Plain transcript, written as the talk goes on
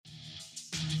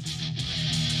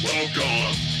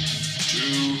Welcome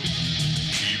to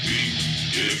Keeping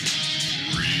It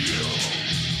Real.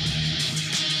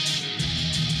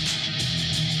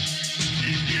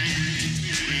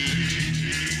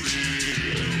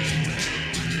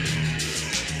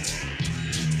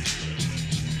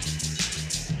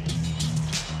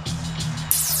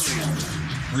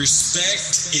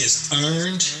 Respect is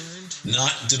earned,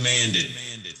 not demanded.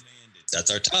 That's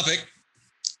our topic.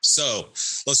 So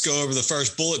let's go over the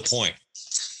first bullet point.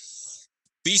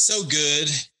 Be so good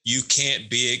you can't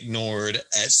be ignored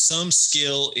at some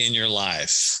skill in your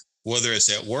life, whether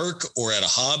it's at work or at a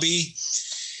hobby.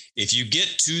 If you get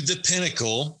to the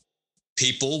pinnacle,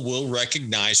 people will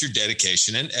recognize your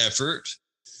dedication and effort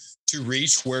to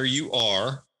reach where you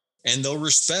are, and they'll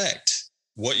respect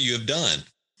what you have done.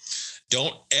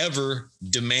 Don't ever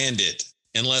demand it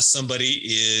unless somebody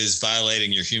is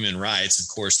violating your human rights. Of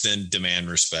course, then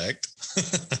demand respect.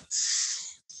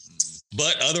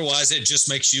 But otherwise, it just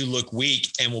makes you look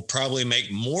weak and will probably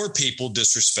make more people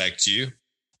disrespect you.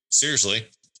 Seriously.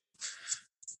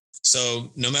 So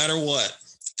no matter what,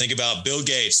 think about Bill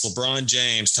Gates, LeBron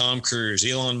James, Tom Cruise,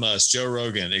 Elon Musk, Joe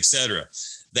Rogan, etc.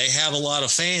 They have a lot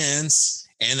of fans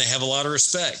and they have a lot of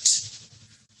respect.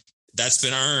 That's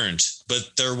been earned,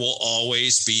 but there will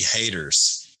always be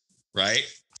haters, right?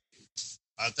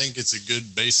 I think it's a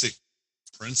good basic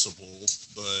principle,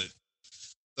 but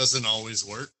doesn't always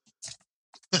work.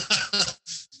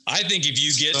 I think if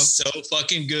you get so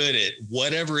fucking good at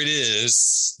whatever it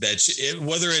is that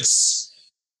whether it's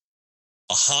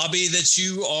a hobby that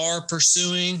you are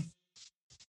pursuing,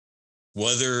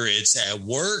 whether it's at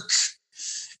work,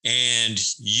 and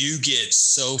you get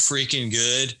so freaking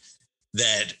good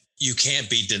that you can't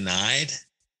be denied,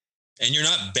 and you're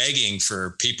not begging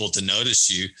for people to notice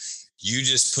you. You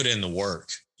just put in the work.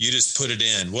 You just put it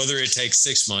in, whether it takes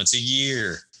 6 months, a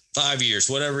year, 5 years,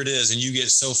 whatever it is, and you get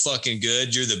so fucking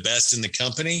good, you're the best in the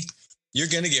company, you're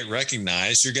going to get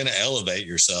recognized. You're going to elevate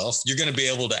yourself. You're going to be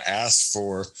able to ask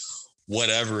for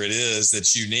whatever it is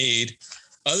that you need.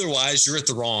 Otherwise, you're at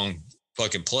the wrong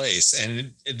fucking place.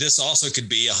 And this also could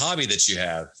be a hobby that you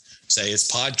have. Say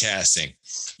it's podcasting.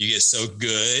 You get so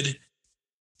good,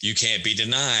 you can't be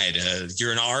denied.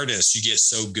 You're an artist. You get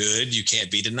so good, you can't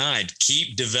be denied.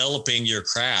 Keep developing your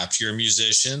craft. You're a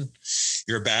musician.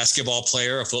 You're a basketball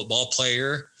player, a football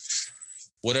player,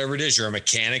 whatever it is. You're a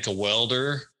mechanic, a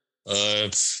welder.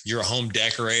 You're a home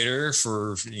decorator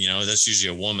for, that's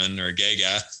usually a woman or a gay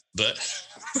guy. But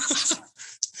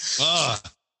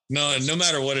no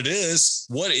matter what it is,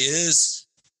 what is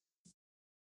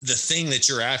the thing that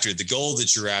you're after, the goal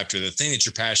that you're after, the thing that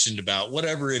you're passionate about,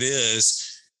 whatever it is,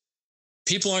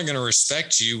 people aren't going to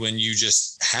respect you when you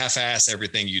just half-ass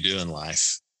everything you do in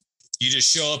life. You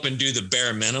just show up and do the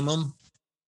bare minimum.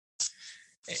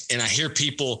 And I hear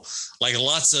people, like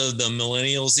lots of the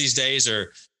millennials these days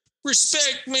are,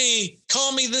 respect me,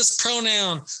 call me this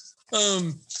pronoun.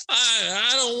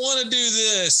 I don't want to do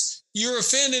this. You're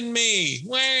offending me.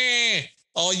 Wah.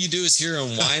 All you do is hear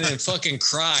them whine and fucking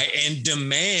cry and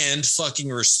demand fucking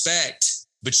respect.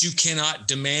 But you cannot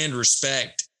demand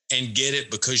respect and get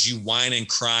it because you whine and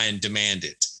cry and demand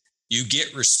it. You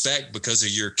get respect because of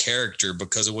your character,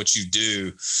 because of what you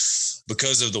do,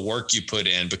 because of the work you put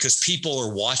in, because people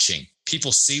are watching.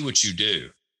 People see what you do.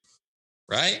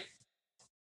 Right?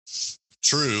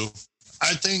 True.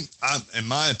 I think, in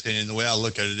my opinion, the way I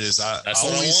look at it is I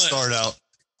always start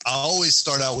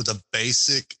out with a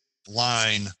basic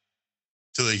line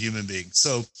to a human being.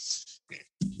 So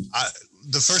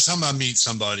the first time I meet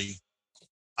somebody,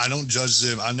 I don't judge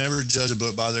them. I never judge a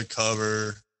book by their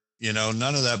cover,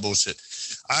 none of that bullshit.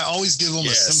 I always give them a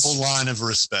simple line of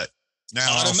respect.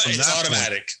 Now, it's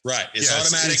automatic, right? It's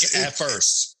automatic at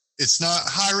first. It's not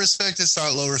high respect. It's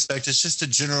not low respect. It's just a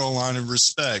general line of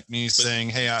respect. Me saying,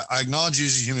 "Hey, I acknowledge you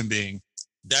as a human being."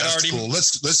 That's cool.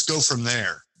 Let's go from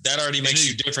there. That already makes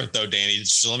you different, though, Danny.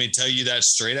 So let me tell you that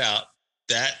straight out.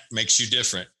 That makes you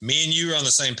different. Me and you are on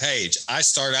the same page. I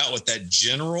start out with that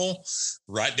general,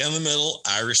 right down the middle.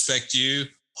 I respect you.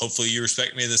 Hopefully, you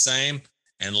respect me the same,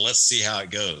 and let's see how it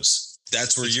goes.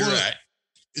 That's where you're at.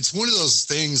 It's one of those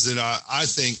things that I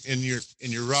think, and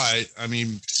you're right. I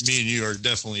mean, me and you are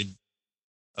definitely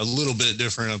a little bit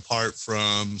different apart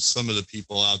from some of the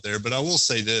people out there. But I will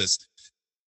say this.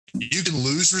 You can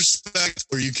lose respect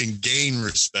or you can gain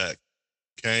respect.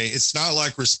 Okay. It's not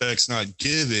like respect's not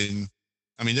given.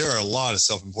 I mean, there are a lot of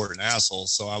self-important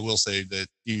assholes. So I will say that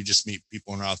you just meet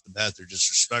people and right off the bat, they're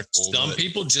disrespectful. Some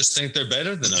people just think they're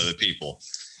better than other people.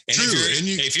 And True.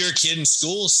 If you're a kid in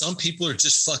school, some people are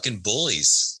just fucking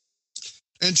bullies.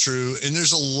 And true. And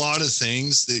there's a lot of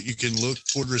things that you can look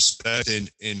toward respect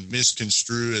and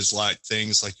misconstrue as like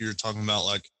things like you're talking about.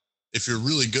 Like if you're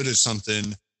really good at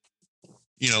something,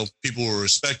 people will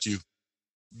respect you.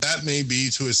 That may be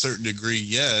to a certain degree.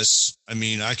 Yes. I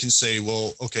mean, I can say,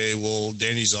 well, okay, well,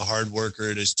 Danny's a hard worker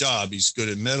at his job. He's good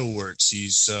at metalworks.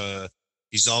 He's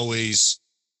always,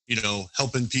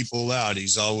 helping people out.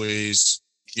 He's always,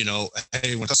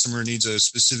 hey, when a customer needs a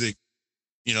specific,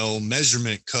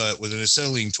 measurement cut with an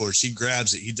acetylene torch, he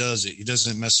grabs it, he does it, he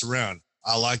doesn't mess around.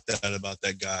 I like that about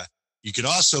that guy. You could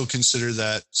also consider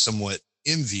that somewhat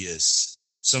envious,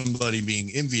 somebody being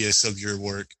envious of your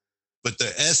work, but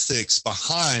the ethics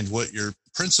behind what your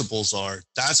principles are,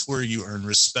 that's where you earn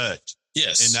respect.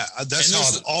 Yes. And that's how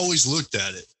I've always looked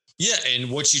at it. Yeah. And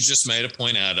what you just made a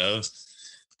point out of,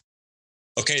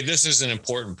 okay, this is an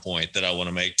important point that I want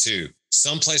to make too.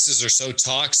 Some places are so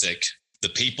toxic, the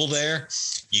people there,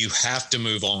 you have to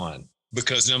move on,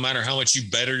 because no matter how much you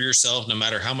better yourself, no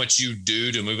matter how much you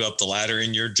do to move up the ladder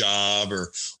in your job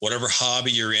or whatever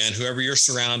hobby you're in, whoever you're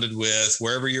surrounded with,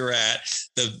 wherever you're at,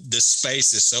 the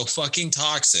space is so fucking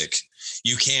toxic.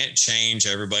 You can't change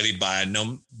everybody by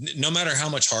no matter how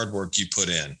much hard work you put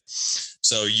in.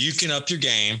 So you can up your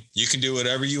game, you can do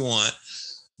whatever you want,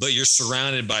 but you're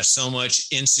surrounded by so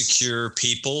much insecure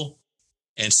people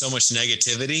and so much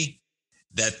negativity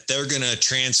that they're going to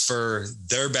transfer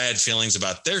their bad feelings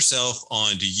about their self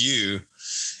onto you.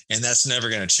 And that's never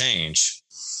going to change.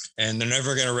 And they're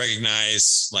never going to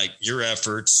recognize like your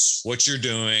efforts, what you're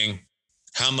doing,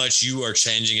 how much you are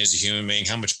changing as a human being,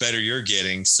 how much better you're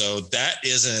getting. So that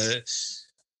is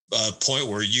a point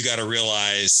where you got to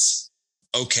realize,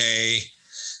 okay,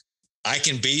 I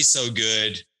can be so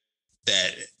good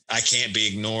that I can't be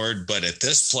ignored, but at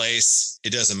this place,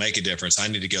 it doesn't make a difference. I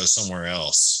need to go somewhere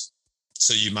else.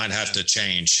 So you might have to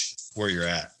change where you're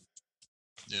at.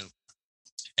 Yeah.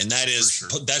 And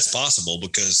that's possible,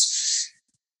 because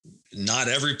not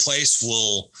every place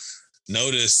will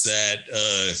notice that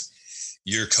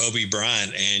you're Kobe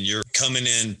Bryant and you're coming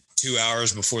in 2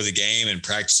 hours before the game and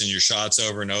practicing your shots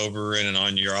over and over, and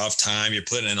on your off time, you're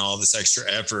putting in all this extra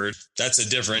effort. That's a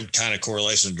different kind of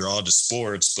correlation to draw to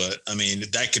sports. But I mean,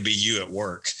 that could be you at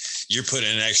work. You're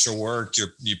putting in extra work.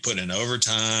 You're putting in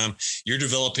overtime. You're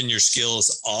developing your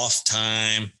skills off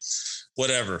time,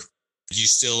 whatever. You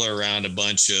still are around a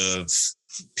bunch of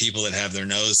people that have their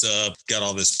nose up, got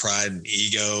all this pride and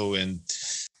ego. And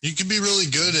you could be really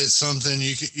good at something.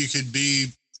 You could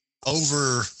be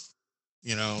over,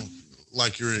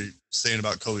 like you were saying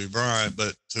about Kobe Bryant,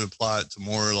 but to apply it to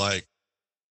more like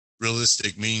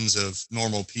realistic means of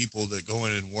normal people that go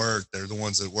in and work. They're the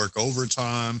ones that work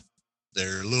overtime.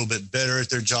 They're a little bit better at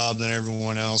their job than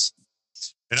everyone else.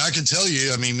 And I can tell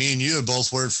you, I mean, me and you have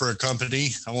both worked for a company.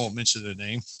 I won't mention the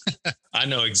name. I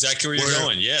know exactly where you're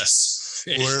going. Yes.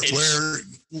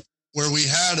 Where we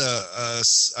had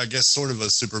I guess sort of a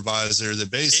supervisor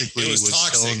that basically was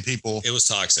telling people. It was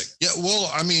toxic. Yeah. Well,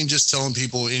 I mean, just telling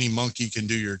people any monkey can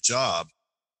do your job,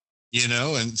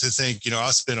 and to think,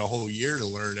 I spent a whole year to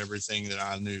learn everything that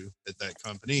I knew at that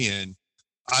company. And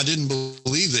I didn't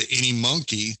believe that any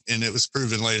monkey, and it was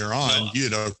proven later on,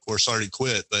 of course, already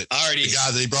quit, but the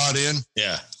guy they brought in,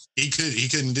 he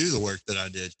couldn't do the work that I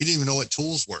did. He didn't even know what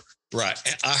tools were. Right.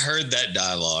 I heard that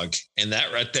dialogue, and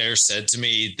that right there said to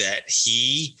me that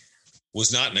he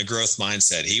was not in a growth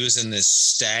mindset. He was in this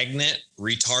stagnant,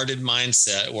 retarded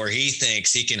mindset where he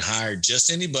thinks he can hire just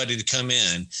anybody to come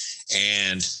in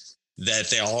and that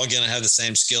they're all going to have the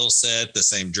same skill set, the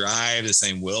same drive, the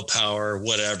same willpower,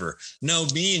 whatever. No,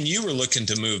 me and you were looking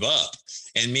to move up,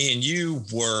 and me and you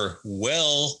were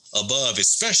well above,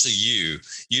 especially you.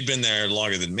 You'd been there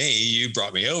longer than me. You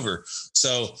brought me over.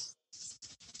 So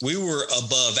we were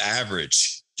above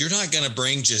average. You're not going to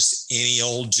bring just any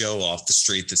old Joe off the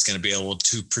street that's going to be able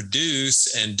to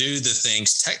produce and do the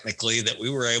things technically that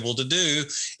we were able to do.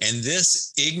 And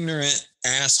this ignorant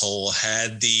asshole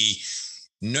had the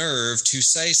nerve to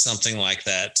say something like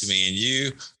that to me and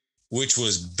you, which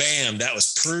was bam, that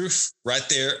was proof right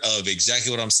there of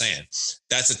exactly what I'm saying.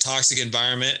 That's a toxic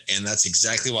environment, and that's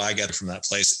exactly why I got it from that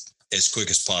place as quick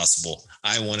as possible.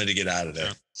 I wanted to get out of there.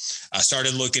 Yeah. I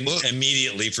started looking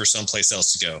immediately for someplace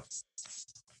else to go.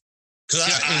 Because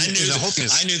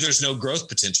I knew there's no growth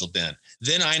potential then.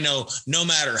 Then I know no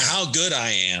matter how good I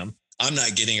am, I'm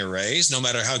not getting a raise. No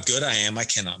matter how good I am, I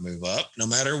cannot move up. No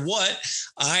matter what,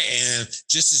 I am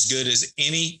just as good as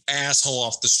any asshole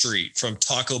off the street from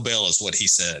Taco Bell is what he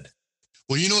said.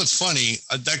 Well, it's funny.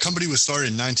 That company was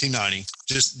started in 1990,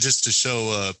 just to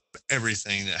show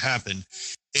everything that happened.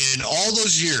 In all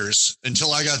those years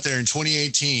until I got there in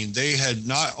 2018, they had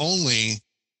not only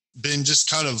been just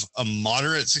kind of a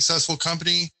moderate successful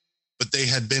company, but they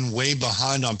had been way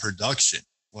behind on production.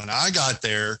 When I got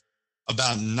there,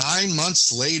 about 9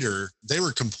 months later, they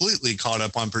were completely caught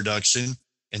up on production,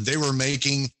 and they were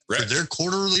making for their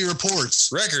quarterly reports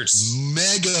records,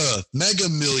 mega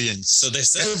millions. So they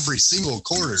set every single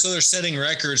quarter. So they're setting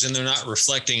records, and they're not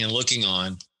reflecting and looking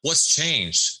on what's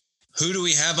changed. Who do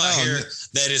we have out here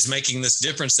that is making this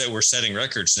difference that we're setting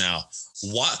records now?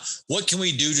 What can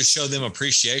we do to show them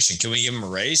appreciation? Can we give them a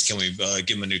raise? Can we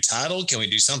give them a new title? Can we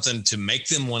do something to make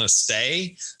them want to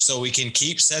stay so we can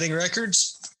keep setting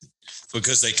records?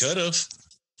 Because they could have.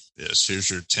 Yes, here's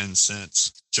your 10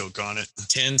 cents. Joke on it.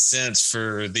 10 cents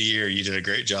for the year. You did a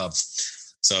great job.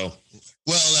 So,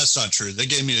 well, that's not true. They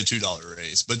gave me a $2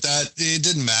 raise, but it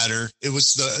didn't matter. It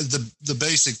was the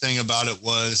basic thing about it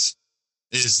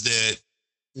is that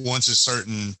once a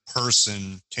certain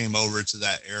person came over to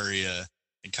that area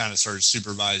and kind of started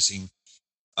supervising,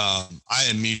 I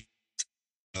immediately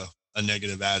a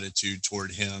negative attitude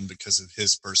toward him because of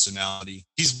his personality.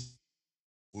 He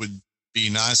would be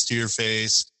nice to your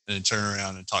face and then turn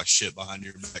around and talk shit behind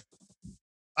your back.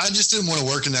 I just didn't want to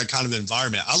work in that kind of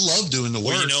environment. I love doing the work.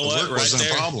 Well, you know what? The work wasn't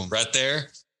a problem. Right there.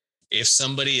 If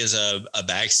somebody is a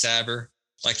backstabber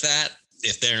like that,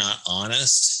 if they're not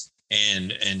honest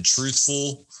and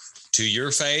truthful to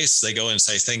your face, they go and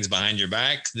say things behind your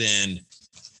back, then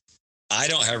I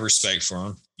don't have respect for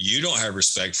them. You don't have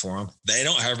respect for them. They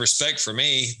don't have respect for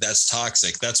me. That's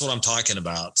toxic. That's what I'm talking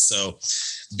about. So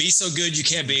be so good you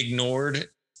can't be ignored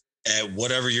at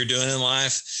whatever you're doing in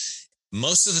life.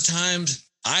 Most of the time,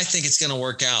 I think it's going to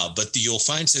work out, but you'll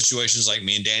find situations like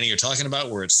me and Danny are talking about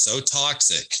where it's so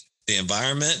toxic. The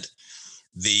environment,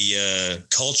 the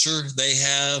culture they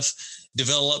have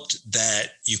developed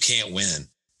that you can't win.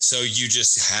 So you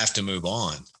just have to move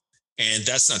on. And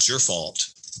that's not your fault.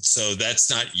 So that's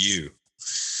not you.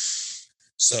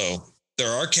 So there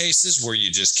are cases where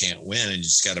you just can't win and you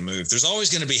just got to move. There's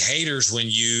always going to be haters when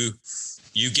you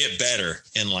get better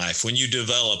in life, when you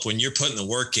develop, when you're putting the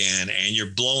work in and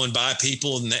you're blowing by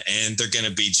people and they're going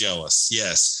to be jealous.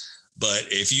 Yes. But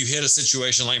if you hit a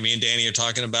situation like me and Danny are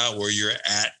talking about where you're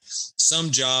at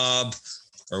some job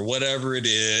or whatever it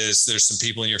is, there's some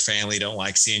people in your family don't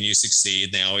like seeing you succeed.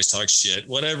 And they always talk shit,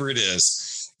 whatever it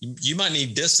is, you might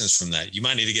need distance from that. You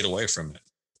might need to get away from it.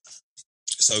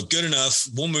 So good enough.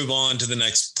 We'll move on to the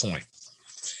next point.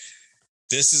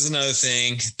 This is another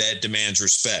thing that demands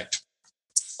respect.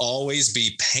 Always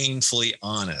be painfully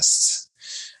honest.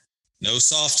 No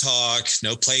soft talk,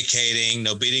 no placating,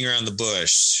 no beating around the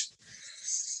bush.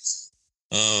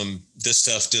 This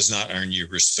stuff does not earn you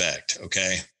respect,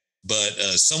 okay? But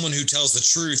someone who tells the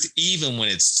truth, even when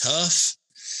it's tough,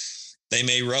 they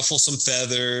may ruffle some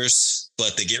feathers,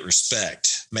 but they get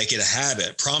respect. Make it a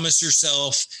habit. Promise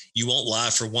yourself you won't lie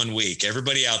for 1 week.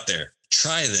 Everybody out there,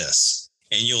 try this,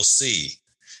 and you'll see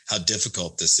how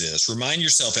difficult this is. Remind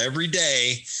yourself every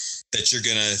day that you're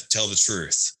going to tell the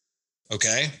truth,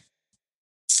 okay?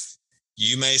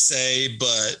 You may say,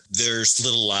 but there's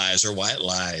little lies or white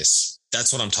lies.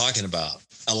 That's what I'm talking about.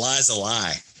 A lie is a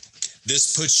lie.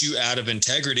 This puts you out of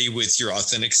integrity with your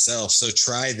authentic self. So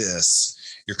try this.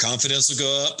 Your confidence will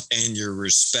go up and your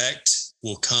respect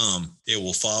will come. It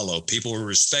will follow. People will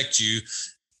respect you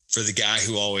for the guy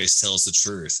who always tells the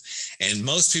truth. And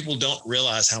most people don't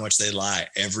realize how much they lie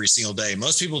every single day.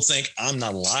 Most people think I'm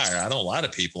not a liar. I don't lie to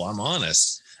people. I'm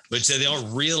honest. But they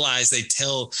don't realize they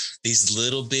tell these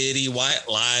little bitty white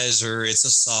lies, or it's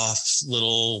a soft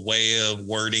little way of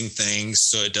wording things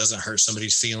so it doesn't hurt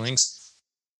somebody's feelings.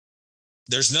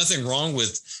 There's nothing wrong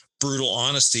with brutal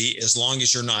honesty as long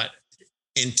as you're not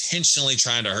intentionally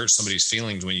trying to hurt somebody's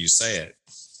feelings when you say it.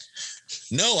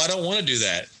 No, I don't want to do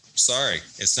that. Sorry,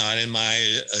 it's not in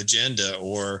my agenda.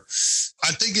 Or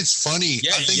I think it's funny.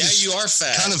 Yeah, I think you are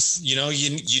fat. Kind of,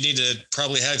 you need to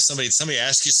probably have somebody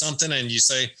ask you something and you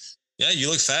say, yeah, you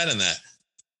look fat in that.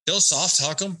 They'll soft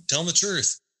talk them, tell them the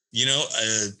truth.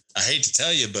 I hate to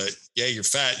tell you, but yeah, you're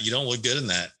fat. You don't look good in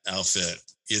that outfit.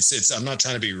 It's I'm not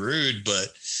trying to be rude, but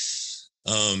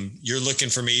you're looking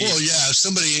for me. Well, yeah, if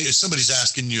somebody's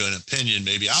asking you an opinion,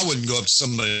 maybe I wouldn't go up to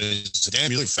somebody and say,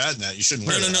 damn, you look fat in that. You shouldn't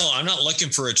wear that. No. I'm not looking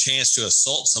for a chance to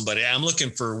assault somebody. I'm looking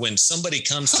for when somebody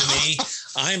comes to me,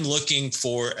 I'm looking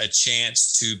for a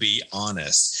chance to be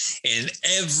honest. In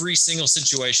every single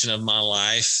situation of my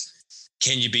life,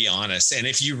 can you be honest? And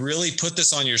if you really put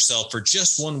this on yourself for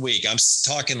just 1 week, I'm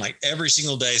talking like every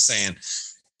single day saying,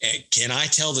 can I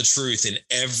tell the truth in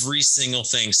every single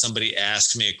thing somebody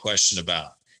asks me a question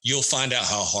about? You'll find out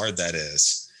how hard that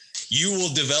is. you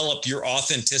will develop your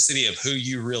authenticity of who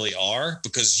you really are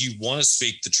because you want to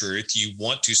speak the truth. You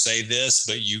want to say this,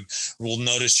 but you will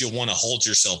notice you'll want to hold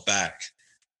yourself back.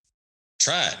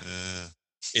 Try it. On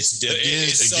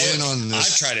this,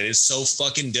 I've tried it. It's so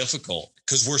fucking difficult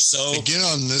because we're so again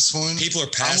on this one. People are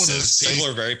passive.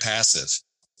 People are very passive.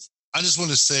 I just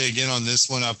want to say again on this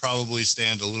one, I probably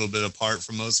stand a little bit apart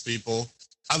from most people.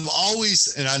 I'm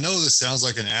always, and I know this sounds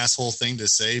like an asshole thing to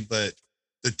say, but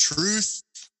the truth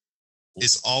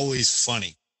is always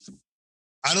funny.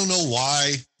 I don't know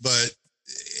why, but,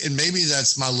 and maybe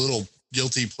that's my little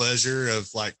guilty pleasure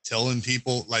of like telling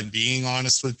people, like being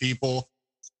honest with people,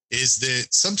 is that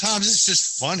sometimes it's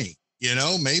just funny, you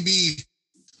know, maybe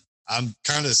I'm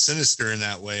kind of sinister in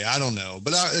that way. I don't know.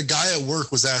 But a guy at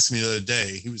work was asking me the other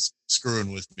day, he was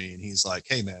screwing with me and he's like,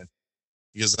 hey man,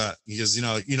 he goes,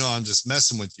 you know, I'm just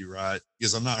messing with you, right?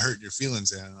 Because I'm not hurting your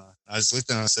feelings. And I just looked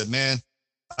at him and I said, man,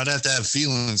 I'd have to have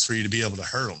feelings for you to be able to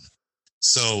hurt them.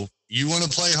 So you want to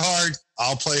play hard?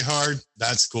 I'll play hard.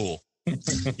 That's cool.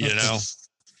 You know,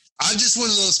 I'm just one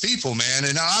of those people, man.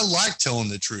 And I like telling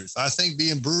the truth. I think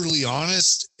being brutally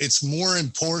honest, it's more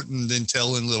important than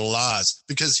telling little lies.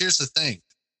 Because here's the thing.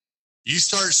 You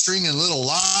start stringing little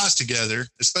lies together,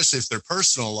 especially if they're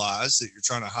personal lies that you're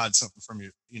trying to hide something from you,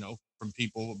 you know, from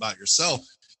people about yourself.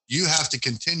 You have to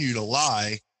continue to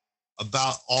lie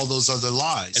about all those other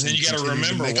lies. And then you got to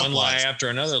remember one lie after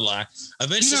another lie.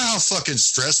 Eventually, you know how fucking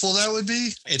stressful that would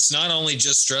be? It's not only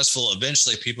just stressful.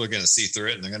 Eventually, people are going to see through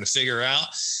it and they're going to figure out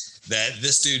that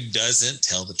this dude doesn't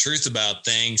tell the truth about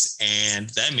things.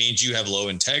 And that means you have low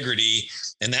integrity.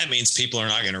 And that means people are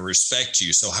not going to respect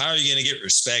you. So how are you going to get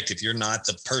respect if you're not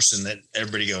the person that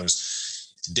everybody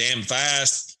goes, damn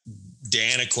fast,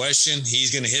 Dan, a question, he's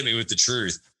going to hit me with the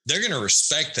truth. They're going to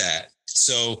respect that.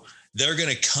 So they're going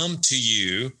to come to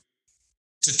you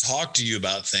to talk to you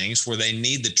about things where they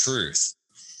need the truth.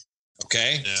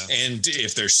 Okay. Yeah. And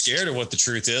if they're scared of what the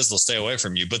truth is, they'll stay away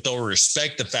from you, but they'll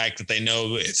respect the fact that they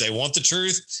know if they want the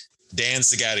truth, Dan's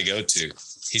the guy to go to.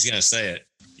 He's going to say it.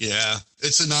 Yeah.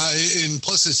 And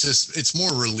plus it's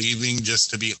more relieving just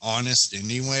to be honest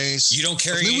anyways. You don't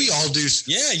carry. I mean, we all do.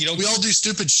 Yeah. We all do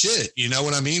stupid shit. You know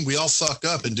what I mean? We all fuck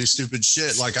up and do stupid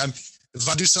shit. Like if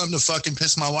I do something to fucking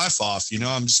piss my wife off, you know,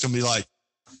 I'm just going to be like,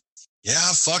 yeah,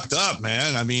 I fucked up,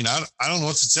 man. I mean, I don't know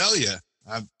what to tell you.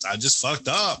 I just fucked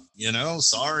up, you know,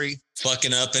 sorry.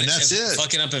 Fucking up and that's it.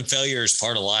 Fucking up and failure is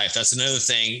part of life. That's another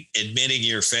thing. Admitting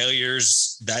your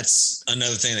failures, that's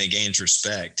another thing that gains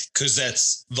respect because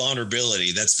that's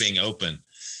vulnerability. That's being open.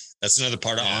 That's another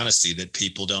part of honesty that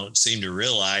people don't seem to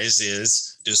realize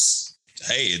is just,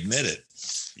 hey, admit it.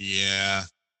 Yeah.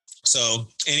 So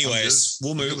anyways,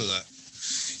 we'll move. With that.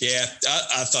 Yeah,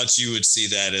 I thought you would see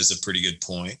that as a pretty good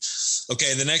point.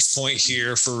 Okay, the next point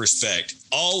here for respect.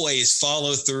 Always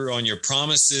follow through on your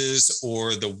promises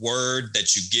or the word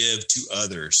that you give to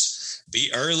others. Be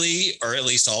early or at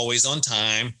least always on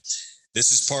time.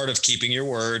 This is part of keeping your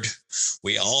word.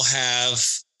 We all have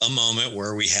a moment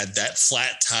where we had that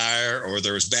flat tire or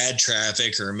there was bad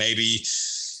traffic or maybe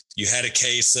you had a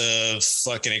case of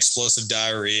fucking explosive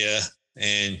diarrhea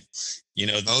and, you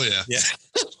know. Oh, yeah. Yeah.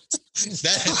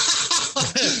 That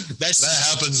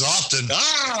happens often.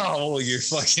 Oh, you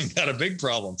fucking got a big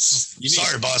problem.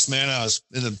 Sorry, boss man. I was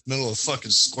in the middle of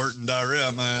fucking squirting diarrhea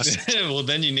on my ass. Well,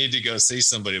 then you need to go see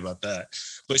somebody about that.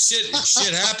 But shit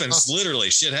happens.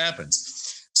 Literally, shit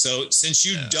happens. So since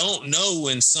you don't know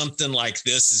when something like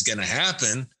this is going to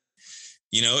happen,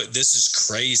 you know, this is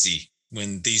crazy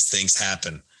when these things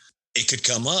happen. It could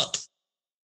come up.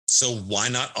 So why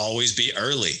not always be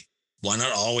early? Why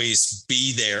not always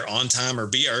be there on time or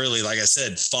be early? Like I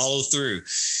said, follow through.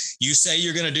 You say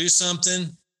you're going to do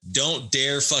something, don't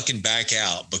dare fucking back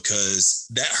out because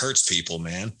that hurts people,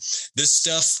 man. This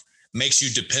stuff makes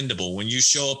you dependable. When you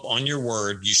show up on your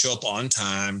word, you show up on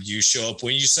time, you show up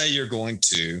when you say you're going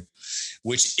to,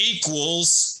 which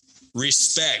equals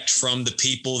respect from the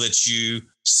people that you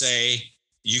say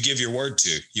you give your word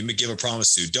to, you give a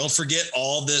promise to. Don't forget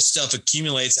all this stuff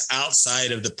accumulates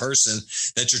outside of the person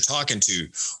that you're talking to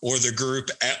or the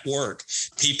group at work.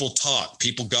 People talk,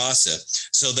 people gossip.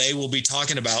 So they will be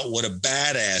talking about what a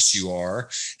badass you are,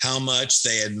 how much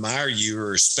they admire you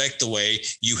or respect the way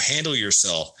you handle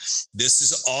yourself. This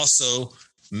is also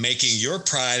making your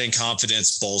pride and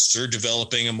confidence bolster,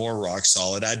 developing a more rock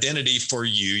solid identity for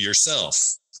you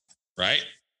yourself, right?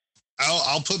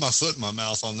 I'll put my foot in my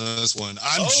mouth on this one.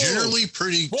 I'm generally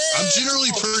pretty good.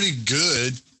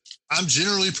 I'm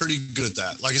generally pretty good at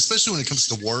that. Like, especially when it comes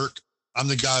to work. I'm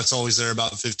the guy that's always there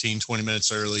about 15, 20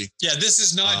 minutes early. Yeah, this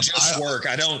is not just work.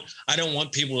 I don't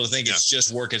want people to think it's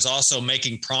just work. It's also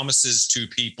making promises to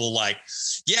people like,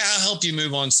 yeah, I'll help you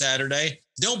move on Saturday.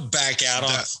 Don't back out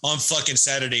on fucking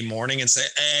Saturday morning and say,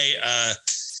 hey,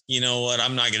 you know what?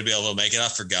 I'm not going to be able to make it. I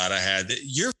forgot I had that.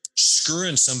 You're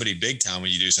screwing somebody big time when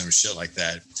you do some shit like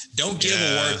that. Don't give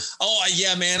a word. Oh,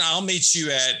 yeah, man, I'll meet you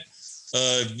at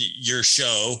your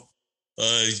show.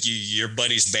 Your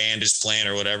buddy's band is playing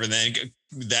or whatever. And then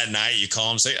that night you call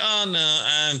them and say, oh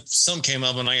no, something came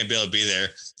up. I'm not gonna be able to be there.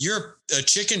 You're a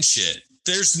chicken shit.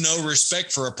 There's no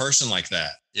respect for a person like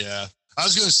that. Yeah. I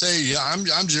was going to say, yeah,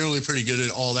 I'm generally pretty good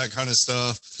at all that kind of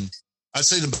stuff. I'd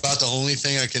say about the only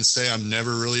thing I can say I'm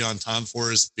never really on time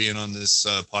for is being on this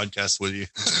podcast with you.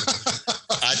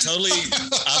 I've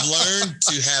learned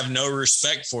to have no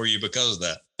respect for you because of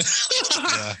that.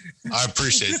 Yeah, I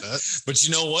appreciate that. But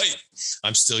you know what?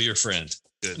 I'm still your friend.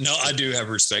 Good. No, I do have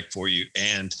respect for you.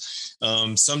 And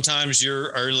sometimes you're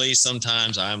early,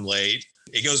 sometimes I'm late.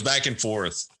 It goes back and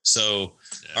forth. So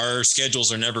our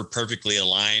schedules are never perfectly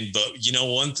aligned. But you know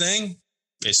one thing?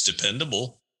 It's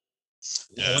dependable.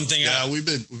 Yeah. One thing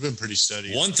we've been pretty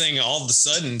steady. One thing all of a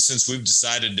sudden, since we've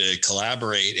decided to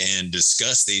collaborate and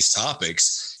discuss these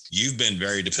topics, you've been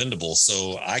very dependable.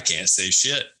 So I can't say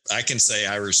shit. I can say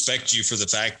I respect you for the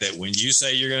fact that when you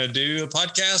say you're going to do a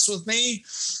podcast with me,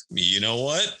 you know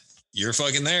what? You're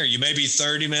fucking there. You may be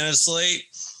 30 minutes late.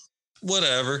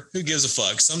 Whatever. Who gives a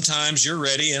fuck? Sometimes you're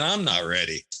ready and I'm not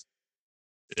ready.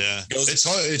 Yeah.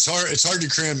 It's hard to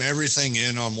cram everything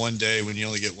in on one day when you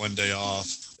only get one day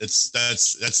off. That's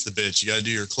the bitch. You got to do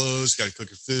your clothes, you got to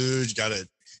cook your food, you got to,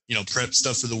 prep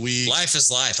stuff for the week. Life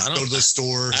is life. I don't go to the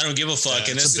store. I don't give a fuck.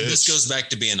 And this goes back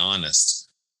to being honest.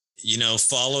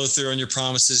 Follow through on your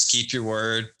promises, keep your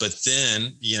word, but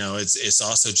then, it's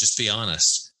also just be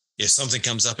honest. If something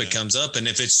comes up, it comes up. And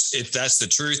if that's the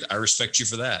truth, I respect you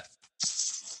for that.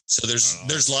 So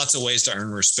there's lots of ways to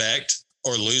earn respect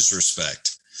or lose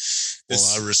respect.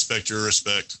 I respect your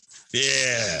respect.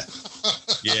 Yeah.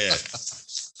 Yeah.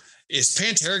 Is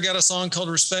Pantera got a song called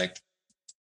Respect?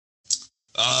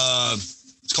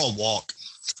 It's called Walk.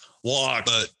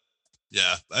 But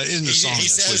yeah, in the song he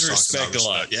says respect a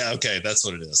lot. Respect. Yeah, okay, that's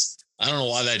what it is. I don't know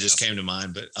why that just came to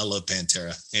mind, but I love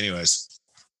Pantera. Anyways,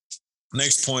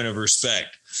 next point of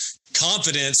respect.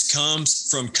 Confidence comes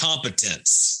from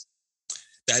competence.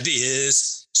 That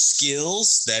is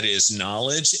skills, that is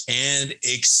knowledge and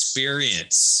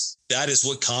experience. That is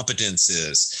what competence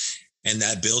is. And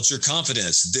that builds your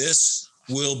confidence. This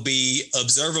will be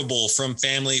observable from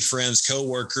family, friends,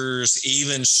 coworkers,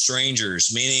 even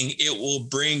strangers, meaning it will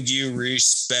bring you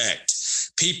respect.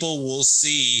 People will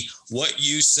see what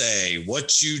you say,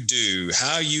 what you do,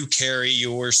 how you carry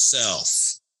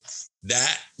yourself.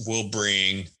 That will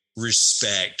bring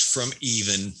respect from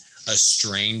even a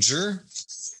stranger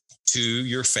to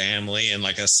your family. And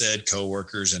like I said,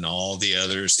 coworkers and all the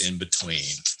others in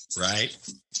between, right?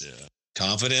 Yeah.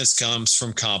 Confidence comes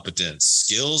from competence,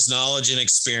 skills, knowledge, and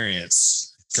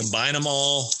experience. Combine them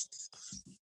all,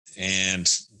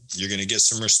 and you're going to get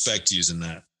some respect using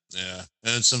that. Yeah,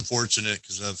 and it's unfortunate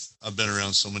because I've been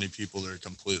around so many people that are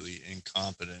completely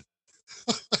incompetent,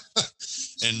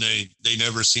 and they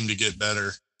never seem to get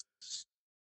better.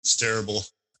 It's terrible.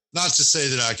 Not to say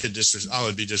that I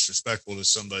would be disrespectful to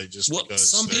somebody just because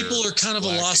some people are kind of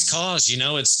lacking. A lost cause.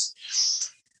 It's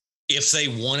if they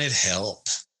wanted help,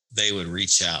 they would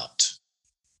reach out.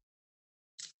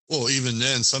 Well, even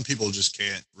then, some people just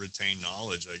can't retain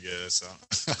knowledge, I guess.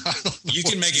 I don't know you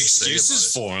can make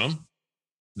excuses for them.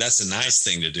 That's a nice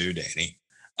thing to do, Danny.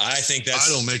 I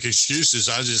don't make excuses.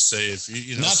 I just say if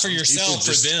you know, not for yourself,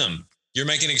 for them. You're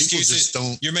making excuses.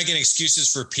 You're making excuses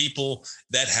for people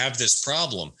that have this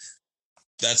problem.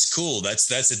 That's cool. That's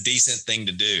a decent thing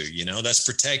to do. That's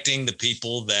protecting the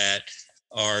people that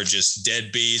are just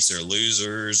deadbeats or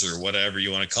losers or whatever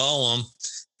you want to call them.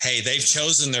 Hey, they've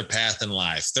chosen their path in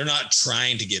life. They're not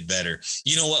trying to get better.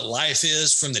 You know what life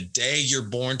is? From the day you're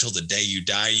born till the day you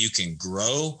die, you can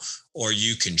grow or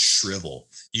you can shrivel.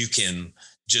 You can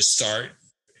just start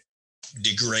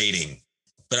degrading.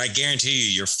 But I guarantee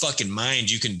you, your fucking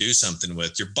mind, you can do something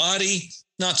with. Your body,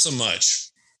 not so much.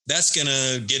 That's going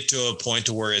to get to a point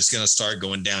to where it's going to start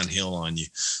going downhill on you.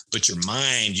 But your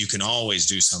mind, you can always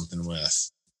do something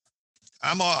with.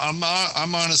 I'm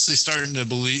honestly starting to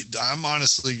believe. I'm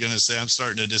honestly going to say I'm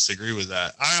starting to disagree with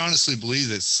that. I honestly believe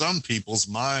that some people's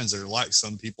minds are like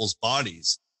some people's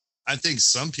bodies. I think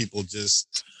some people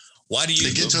just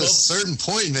they get to a certain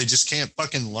point and they just can't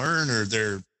fucking learn, or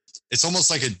it's almost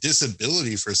like a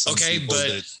disability for some people.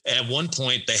 Okay, but at one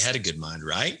point they had a good mind,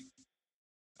 right?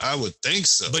 I would think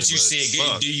so. But you see it,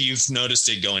 fuck. you've noticed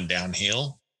it going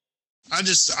downhill?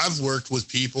 I've worked with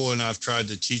people and I've tried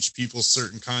to teach people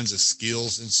certain kinds of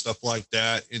skills and stuff like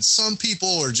that. And some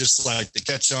people are just like, they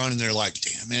catch on and they're like,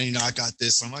 damn, man, you know, I got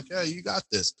this. I'm like, yeah, you got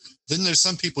this. Then there's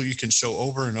some people you can show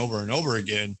over and over and over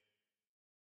again.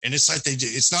 And it's like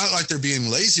it's not like they're being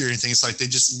lazy or anything. It's like they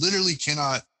just literally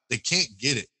they can't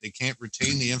get it. They can't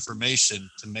retain the information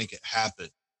to make it happen.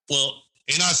 Well,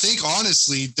 and I think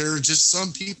honestly, there are just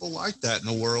some people like that in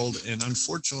the world, and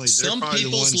unfortunately, they're some probably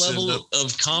people's the ones level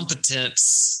of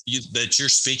competence that you're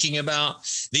speaking about.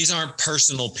 These aren't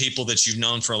personal people that you've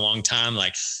known for a long time.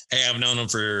 Like, hey, I've known them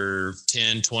for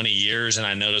 10, 20 years, and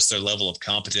I noticed their level of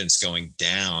competence going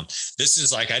down. This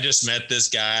is like, I just met this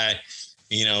guy,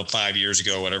 5 years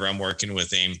ago, or whatever. I'm working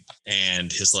with him,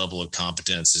 and his level of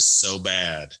competence is so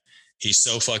bad. He's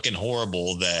so fucking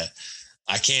horrible that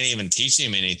I can't even teach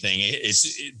him anything.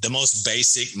 It's the most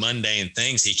basic, mundane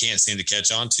things he can't seem to catch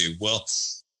on to. Well,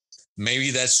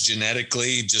 maybe that's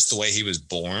genetically just the way he was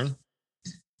born.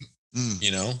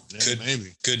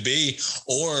 Could be.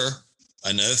 Or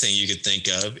another thing you could think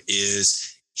of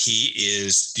is he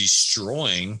is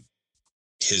destroying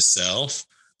himself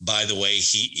by the way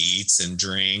he eats and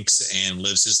drinks and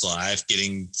lives his life,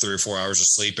 getting 3 or 4 hours of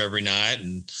sleep every night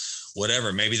and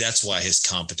whatever. Maybe that's why his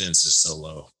competence is so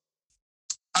low.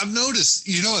 I've noticed,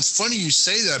 it's funny you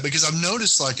say that because I've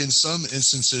noticed like in some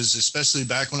instances, especially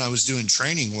back when I was doing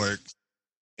training work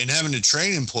and having to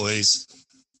train employees,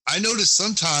 I noticed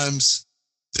sometimes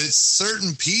that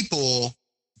certain people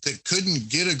that couldn't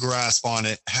get a grasp on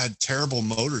it had terrible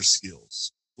motor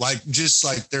skills. Like just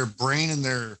like their brain and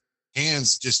their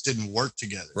hands just didn't work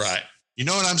together. Right. You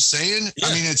know what I'm saying? Yeah.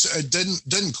 I mean, it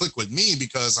didn't click with me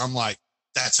because I'm like,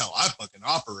 that's how I fucking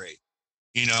operate.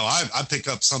 I pick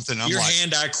up something. I'm your like,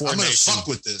 hand-eye coordination. I'm gonna fuck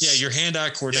with this. Yeah, your hand-eye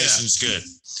coordination is good.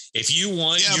 If you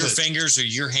want your fingers or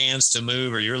your hands to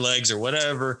move or your legs or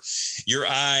whatever, your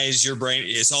eyes, your brain,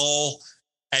 it's all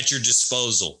at your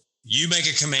disposal. You make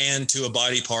a command to a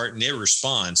body part and it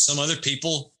responds. Some other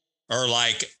people are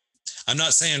like, I'm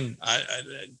not saying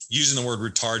using the word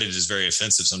retarded is very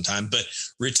offensive sometimes, but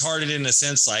retarded in a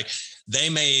sense like they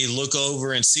may look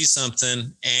over and see something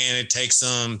and it takes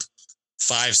them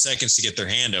 5 seconds to get their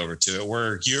hand over to it,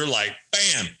 where you're like,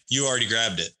 bam, you already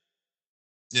grabbed it.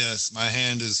 Yes, my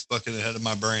hand is fucking ahead of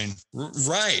my brain.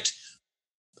 Right.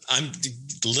 I'm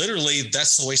literally,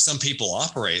 that's the way some people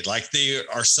operate. Like they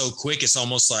are so quick. It's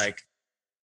almost like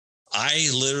I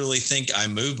literally think I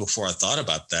moved before I thought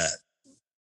about that.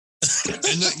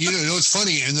 And it's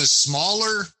funny. And the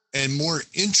smaller and more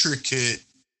intricate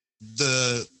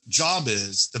the job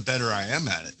is, the better I am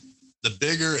at it. The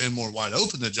bigger and more wide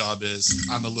open the job is,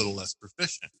 I'm a little less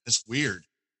proficient. It's weird.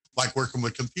 Like working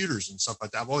with computers and stuff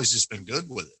like that. I've always just been good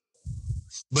with it.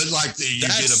 But like you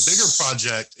get a bigger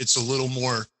project, it's a little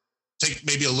more, take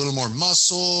maybe a little more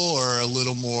muscle or a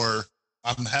little more,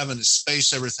 I'm having to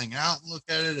space everything out and look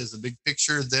at it as a big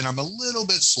picture. Then I'm a little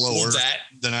bit slower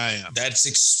than I am. That's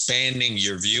expanding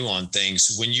your view on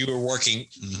things. When you are working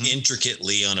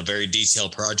intricately on a very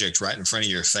detailed project right in front of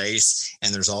your face,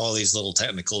 and there's all these little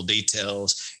technical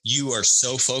details, you are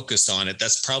so focused on it.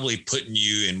 That's probably putting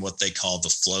you in what they call the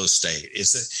flow state.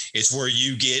 It's where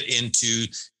you get into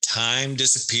time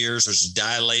disappears. There's a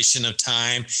dilation of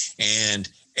time and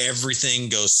everything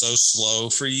goes so slow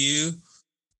for you.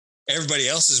 Everybody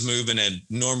else is moving at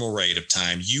normal rate of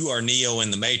time. You are Neo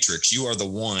in the Matrix. You are the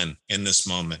one in this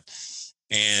moment.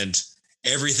 And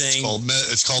everything.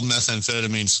 It's called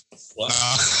methamphetamines. What?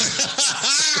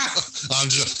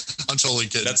 I'm totally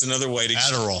kidding. That's another way to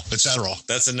Adderall. It's Adderall.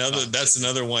 That's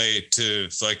another way to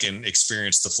fucking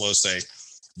experience the flow state.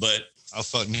 But I'll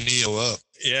fuck Neo up.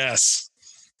 Yes.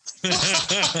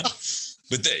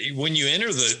 But when you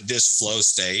enter this flow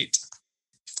state,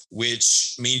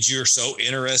 which means you're so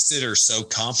interested or so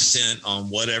competent on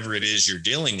whatever it is you're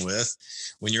dealing with,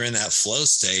 when you're in that flow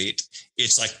state,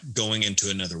 it's like going into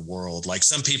another world. Like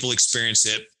some people experience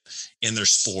it in their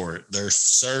sport. They're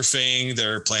surfing,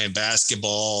 they're playing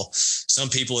basketball. Some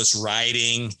people it's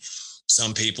writing.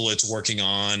 Some people it's working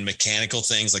on mechanical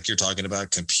things like you're talking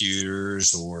about,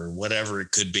 computers or whatever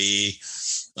it could be.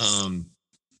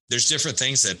 There's different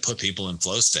things that put people in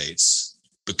flow states,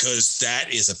 because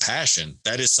that is a passion.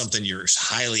 That is something you're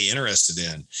highly interested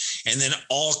in. And then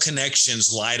all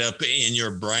connections light up in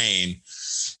your brain.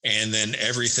 And then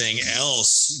everything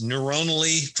else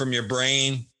neuronally from your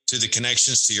brain to the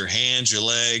connections to your hands, your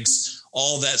legs,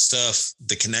 all that stuff,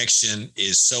 the connection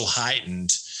is so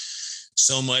heightened.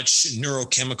 So much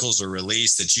neurochemicals are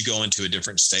released that you go into a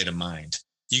different state of mind.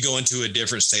 You go into a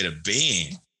different state of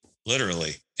being.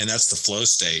 literally. And that's the flow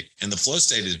state. And the flow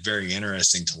state is very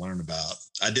interesting to learn about.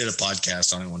 I did a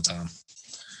podcast on it one time.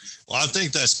 Well, I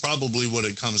think that's probably what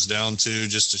it comes down to,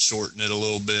 just to shorten it a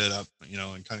little bit,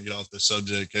 and kind of get off the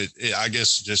subject. I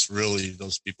guess just really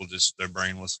those people, just their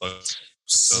brain was fucked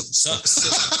up.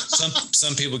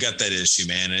 Some people got that issue,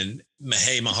 man. And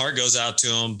hey, my heart goes out to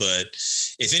them. But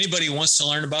if anybody wants to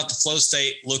learn about the flow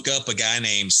state, look up a guy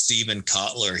named Steven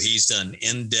Kotler. He's done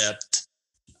in-depth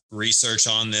research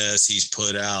on this. He's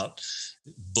put out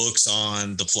books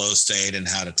on the flow state and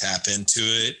how to tap into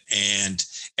it. And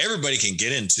everybody can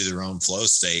get into their own flow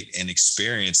state and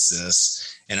experience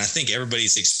this. And I think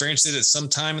everybody's experienced it at some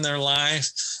time in their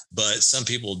life, but some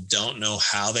people don't know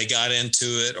how they got into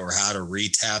it or how to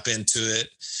re-tap into it.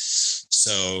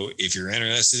 So if you're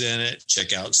interested in it,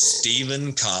 check out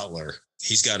Steven Kotler.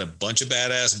 He's got a bunch of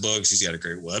badass books. He's got a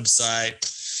great website,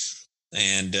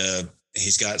 and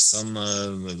he's got some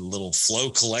little flow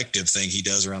collective thing he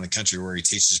does around the country where he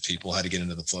teaches people how to get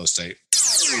into the flow state.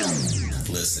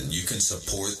 Listen, you can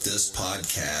support this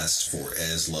podcast for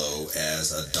as low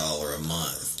as $1 a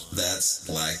month. That's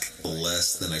like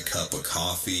less than a cup of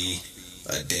coffee,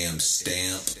 a damn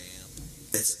stamp.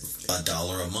 It's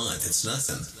 $1 a month. It's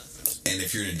nothing. And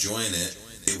if you're enjoying it,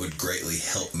 it would greatly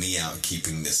help me out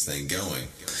keeping this thing going.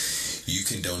 You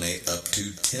can donate up to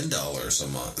 $10 a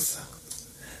month.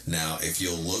 Now, if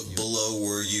you'll look below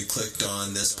where you clicked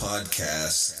on this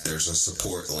podcast, there's a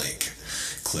support link.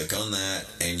 Click on that,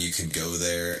 and you can go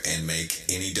there and make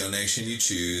any donation you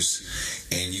choose,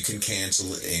 and you can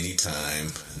cancel at any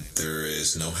time. There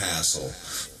is no hassle.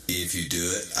 If you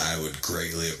do it, I would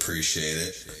greatly appreciate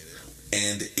it.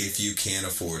 And if you can't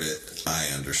afford it, I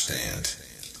understand.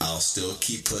 I'll still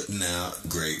keep putting out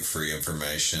great free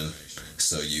information,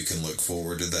 so you can look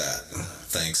forward to that.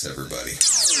 Thanks, everybody.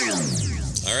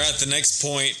 All right, the next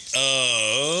point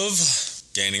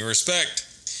of gaining respect.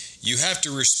 You have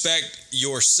to respect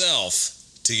yourself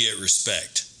to get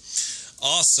respect.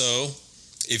 Also,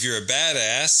 if you're a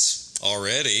badass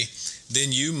already,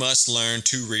 then you must learn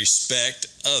to respect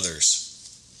others.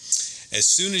 As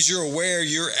soon as you're aware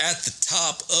you're at the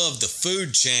top of the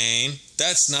food chain,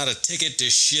 that's not a ticket to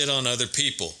shit on other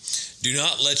people. Do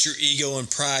not let your ego and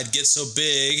pride get so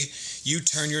big you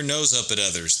turn your nose up at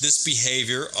others. This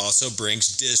behavior also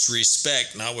brings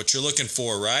disrespect, not what you're looking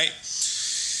for, right?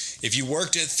 If you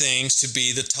worked at things to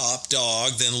be the top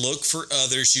dog, then look for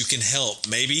others you can help.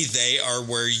 Maybe they are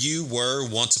where you were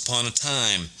once upon a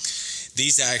time.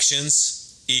 These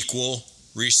actions equal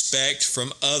respect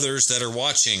from others that are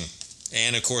watching,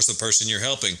 and of course the person you're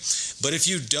helping. But if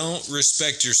you don't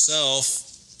respect yourself,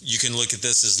 you can look at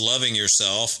this as loving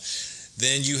yourself,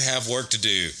 then you have work to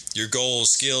do. Your goals,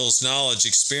 skills, knowledge,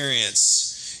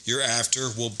 experience you're after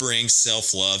will bring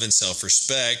self-love and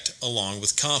self-respect along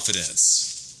with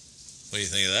confidence. What do you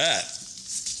think of that?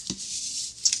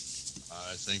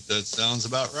 I think that sounds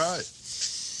about right.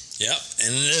 Yeah,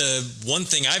 and one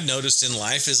thing I've noticed in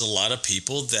life is a lot of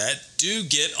people that do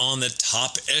get on the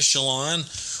top echelon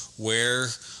where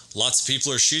lots of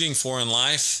people are shooting for in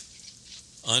life.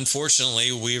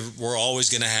 Unfortunately, we're always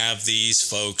going to have these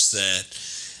folks that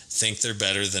think they're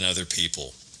better than other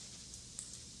people.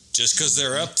 Just because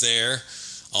they're up there,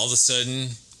 all of a sudden,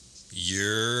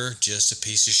 you're just a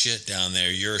piece of shit down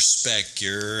there. You're a speck.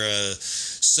 You're a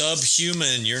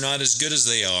subhuman. You're not as good as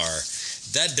they are.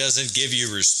 That doesn't give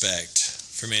you respect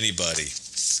from anybody.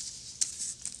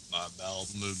 My bowel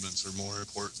movements are more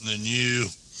important than you.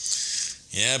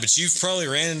 Yeah, but you've probably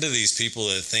ran into these people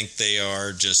that think they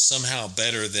are just somehow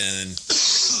better than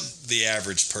the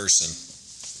average person.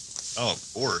 Oh,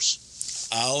 of course.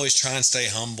 I always try and stay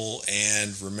humble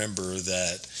and remember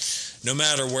that no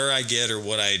matter where I get or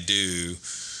what I do,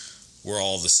 we're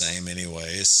all the same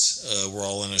anyways. We're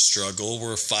all in a struggle.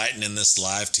 We're fighting in this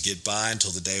life to get by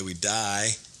until the day we die.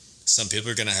 Some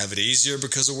people are going to have it easier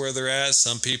because of where they're at.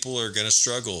 Some people are going to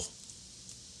struggle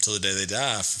till the day they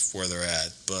die where they're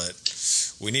at. But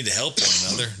we need to help one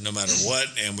another no matter what,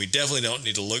 and we definitely don't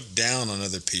need to look down on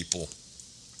other people.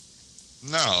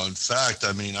 No, in fact,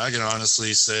 I mean, I can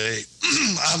honestly say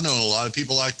I've known a lot of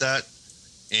people like that,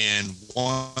 and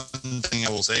one thing I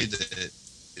will say that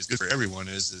is good for everyone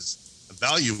is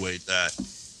evaluate that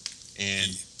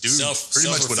and do pretty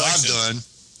much what I've done.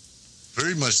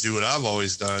 Pretty much do what I've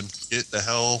always done. Get the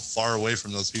hell far away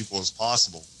from those people as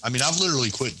possible. I mean, I've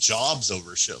literally quit jobs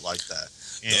over shit like that.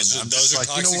 And those are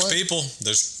toxic people.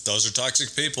 Those are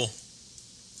toxic people.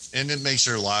 And it makes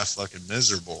your life fucking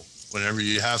miserable whenever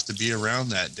you have to be around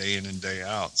that day in and day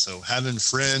out. So having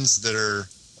friends that are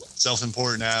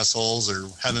self-important assholes, or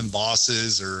having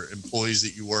bosses or employees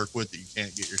that you work with that you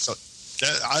can't get yourself,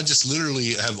 I just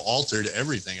literally have altered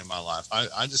everything in my life.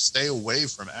 I just stay away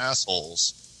from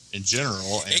assholes in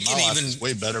general, and my life is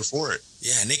way better for it.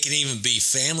 Yeah, and it can even be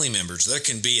family members. There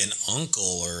can be an uncle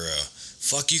or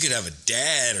you could have a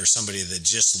dad or somebody that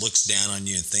just looks down on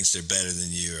you and thinks they're better than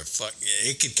you, or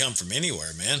it could come from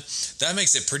anywhere, man. That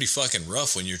makes it pretty fucking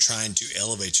rough when you're trying to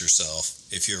elevate yourself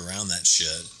if you're around that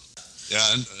shit. Yeah,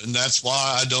 and that's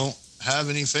why I don't have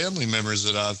any family members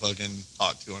that I fucking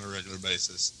talk to on a regular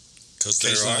basis. Because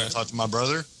I talk to my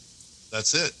brother.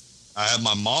 That's it. I have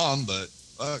my mom, but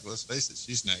fuck, let's face it,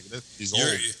 she's negative. She's old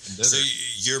and bitter. So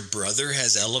your brother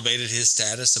has elevated his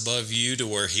status above you to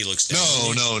where he looks down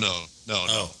on you?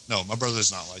 No. My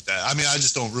brother's not like that. I mean, I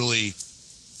just don't really,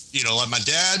 like my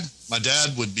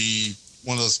dad would be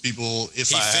one of those people,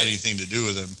 if I had anything to do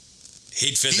with him,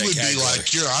 he'd fit he that would category.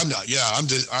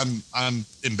 be like, I'm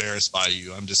embarrassed by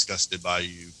you. I'm disgusted by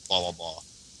you, blah, blah, blah.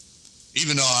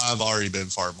 Even though I've already been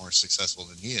far more successful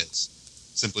than he is,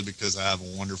 simply because I have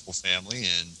a wonderful family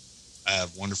and I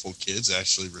have wonderful kids that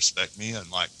actually respect me, and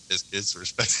like his kids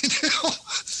respect me too.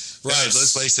 Right. Guys,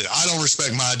 let's face it. I don't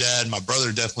respect my dad. My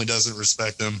brother definitely doesn't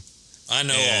respect him. I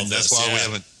know all this. That's why we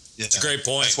haven't. Yeah, it's a great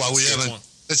point. That's why we haven't.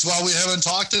 That's why we haven't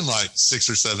talked in like 6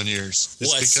 or 7 years.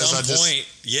 Well, at some point,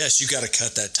 yes, you got to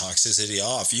cut that toxicity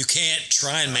off. You can't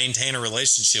try and maintain a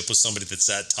relationship with somebody that's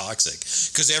that toxic,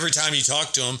 because every time you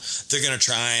talk to them, they're going to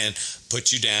try and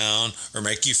put you down or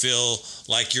make you feel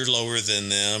like you're lower than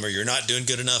them or you're not doing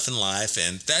good enough in life,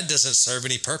 and that doesn't serve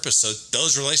any purpose. So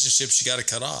those relationships you got to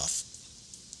cut off.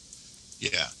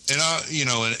 Yeah, and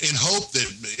in hope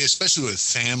that, especially with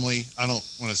family, I don't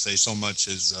want to say so much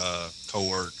as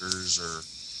coworkers or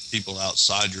people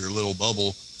outside your little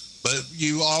bubble, but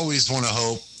you always want to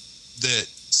hope that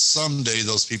someday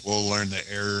those people will learn the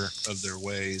error of their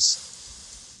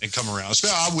ways and come around.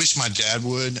 I wish my dad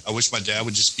would. I wish my dad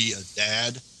would just be a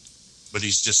dad, but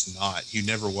he's just not. He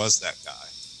never was that guy.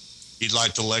 He'd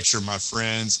like to lecture my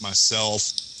friends, myself,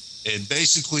 and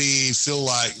basically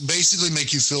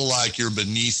make you feel like you're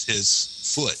beneath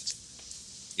his foot,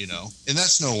 and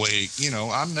that's no way,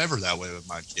 I'm never that way with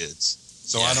my kids.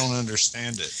 So yeah. I don't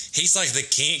understand it. He's like the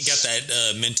king, got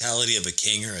that mentality of a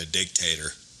king or a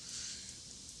dictator.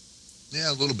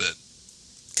 Yeah, a little bit.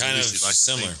 Kind of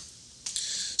similar.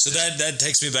 So that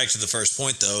takes me back to the first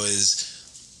point, though,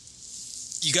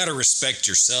 is you got to respect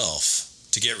yourself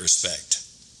to get respect.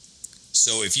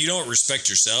 So if you don't respect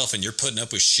yourself and you're putting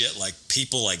up with shit like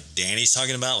people like Danny's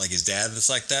talking about, like his dad that's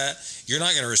like that, you're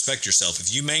not going to respect yourself.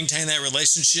 If you maintain that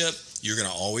relationship, you're going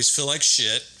to always feel like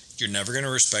shit. You're never going to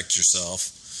respect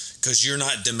yourself because you're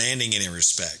not demanding any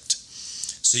respect.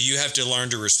 So you have to learn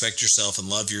to respect yourself and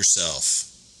love yourself.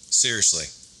 Seriously,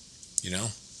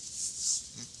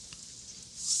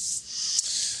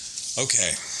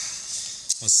 Okay,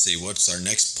 let's see. What's our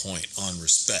next point on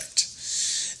respect?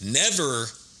 Never,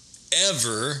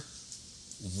 ever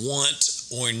want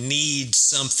or need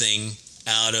something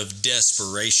out of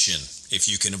desperation if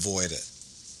you can avoid it.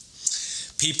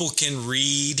 People can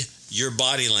read your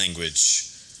body language,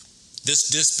 this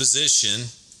disposition,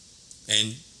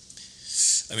 and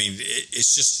I mean,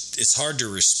 it's hard to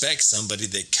respect somebody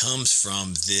that comes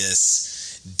from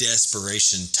this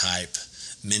desperation type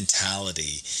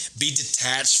mentality. Be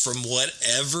detached from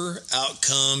whatever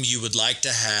outcome you would like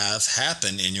to have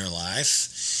happen in your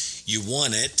life. You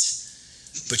want it,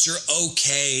 but you're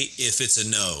okay if it's a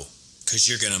no, because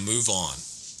you're going to move on.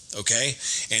 Okay?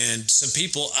 And some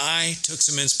people I took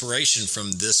some inspiration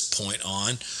from this point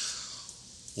on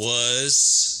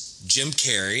was Jim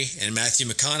Carrey and Matthew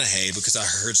McConaughey, because I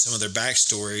heard some of their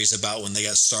backstories about when they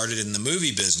got started in the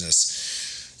movie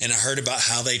business. And I heard about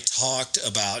how they talked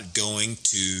about going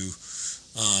to,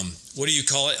 what do you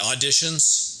call it?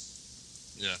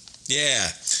 Auditions? Yeah.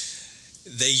 Yeah.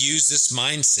 They used this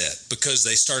mindset because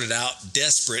they started out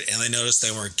desperate and they noticed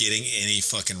they weren't getting any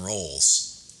fucking roles.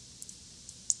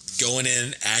 Going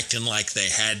in, acting like they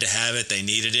had to have it, they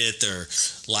needed it, their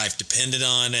life depended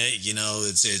on it.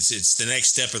 It's the next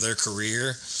step of their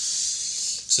career.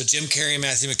 So Jim Carrey and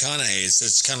Matthew McConaughey,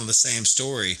 it's kind of the same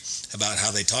story about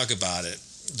how they talk about it.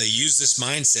 They use this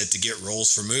mindset to get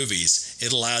roles for movies.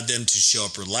 It allowed them to show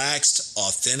up relaxed,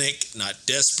 authentic, not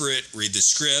desperate, read the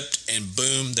script, and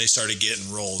boom, they started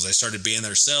getting roles. They started being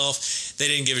themselves. They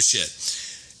didn't give a shit.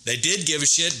 They did give a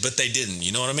shit, but they didn't.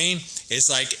 You know what I mean? It's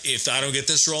like, if I don't get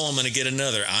this role, I'm going to get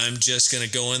another. I'm just going to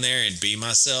go in there and be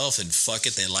myself, and fuck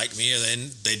it. They like me or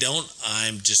they don't.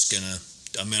 I'm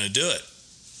going to do it.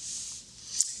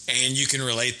 And you can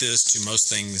relate this to most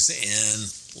things in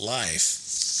life.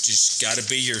 Just got to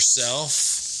be yourself.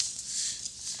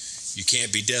 You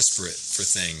can't be desperate for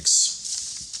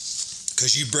things,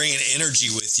 because you bring an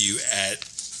energy with you at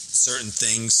certain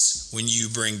things when you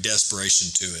bring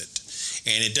desperation to it.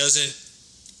 And it doesn't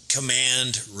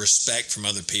command respect from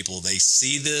other people. They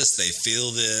see this, they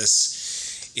feel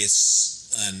this.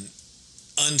 It's an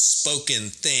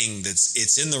unspoken thing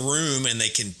it's in the room, and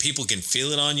people can feel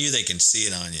it on you, they can see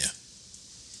it on you.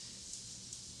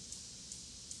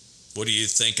 What do you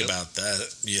think about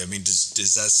that? Yeah, I mean,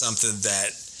 is that something that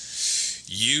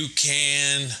you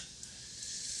can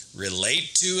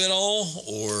relate to at all,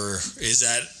 or is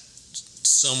that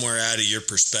somewhere out of your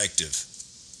perspective?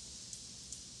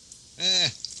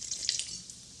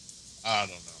 I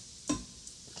don't know.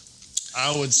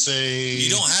 I would say you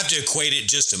don't have to equate it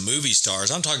just to movie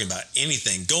stars. I'm talking about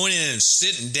anything. Going in and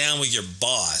sitting down with your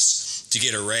boss to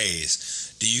get a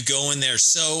raise. Do you go in there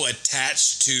so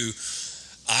attached to,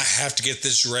 I have to get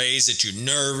this raise, that you're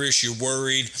nervous, you're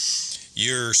worried,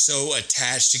 you're so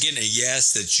attached to getting a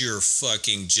yes that you're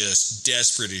fucking just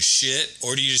desperate as shit?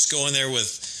 Or do you just go in there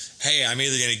with, hey, I'm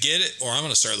either going to get it or I'm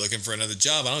going to start looking for another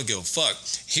job. I don't give a fuck.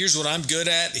 Here's what I'm good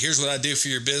at. Here's what I do for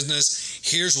your business.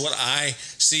 Here's what I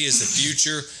see as the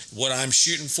future, what I'm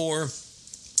shooting for.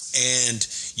 And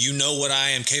you know what I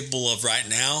am capable of right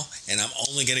now. And I'm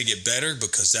only going to get better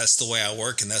because that's the way I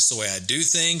work and that's the way I do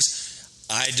things.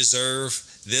 I deserve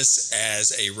this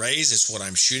as a raise. It's what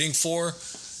I'm shooting for.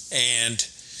 And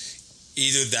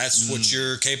either that's what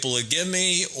you're capable of giving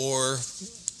me or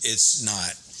it's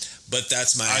not. But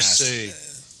that's my ask.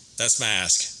 That's my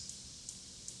ask.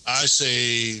 I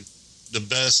say the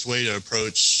best way to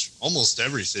approach almost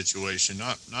every situation,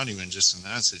 not even just in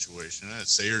that situation. I'd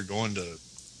say you're going to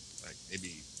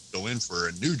maybe go in for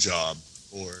a new job,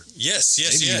 or yes,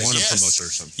 maybe you want a promotion or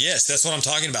something. Yes, that's what I'm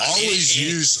talking about. Always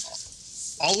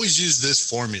use this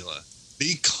formula.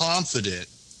 Be confident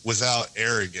without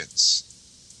arrogance.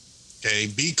 Okay,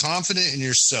 be confident in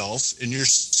yourself, in your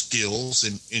skills,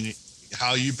 in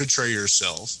how you portray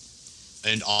yourself,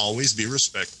 and always be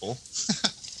respectful,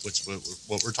 which is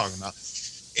what we're talking about.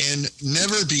 And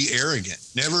never be arrogant.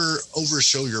 Never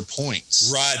overshow your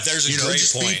points. Right, there's a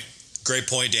great point. Great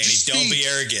point, Danny. Don't be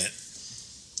arrogant.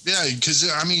 Yeah,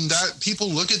 because, I mean, that people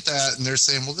look at that and they're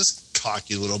saying, well, this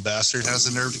cocky little bastard has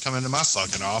the nerve to come into my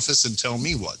fucking office and tell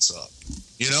me what's up.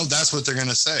 You know, that's what they're going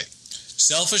to say.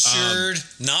 Self-assured,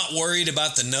 not worried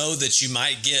about the no that you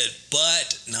might get,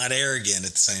 but not arrogant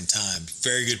at the same time.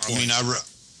 Very good point. I mean,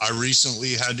 I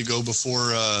recently had to go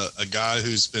before a guy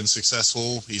who's been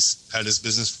successful. He's had his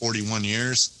business 41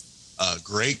 years.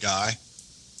 Great guy.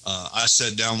 I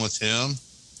sat down with him.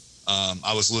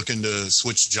 I was looking to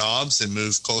switch jobs and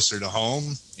move closer to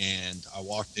home, and I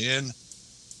walked in,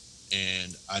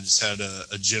 and I just had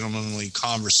a gentlemanly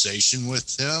conversation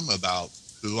with him about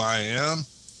who I am,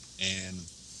 and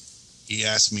he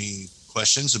asked me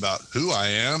questions about who I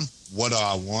am, what do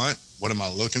I want, what am I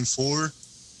looking for,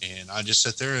 and I just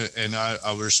sat there and I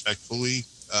respectfully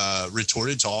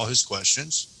retorted to all his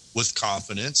questions with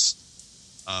confidence.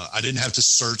 I didn't have to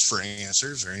search for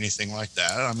answers or anything like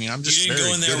that. I mean, I'm just very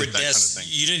good at that kind of thing.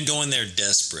 You didn't go in there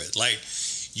desperate. Like,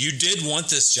 you did want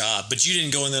this job, but you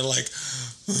didn't go in there like,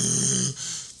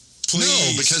 please.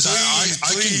 No, because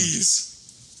please.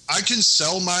 I can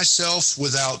sell myself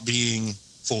without being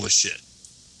full of shit.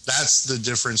 That's the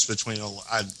difference between,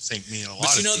 I think, me and a lot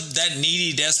of people. But you know, that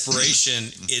needy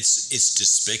desperation, it's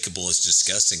despicable. It's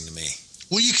disgusting to me.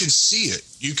 Well, you can see it.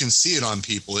 You can see it on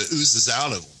people. It oozes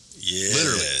out of them. Yes.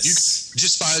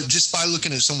 Literally. Just by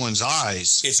looking at someone's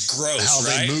eyes. It's gross, how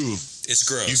right? they move. It's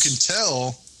gross. You can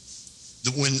tell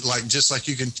when, just like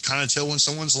you can kind of tell when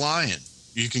someone's lying.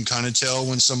 You can kind of tell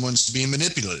when someone's being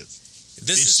manipulative.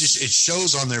 It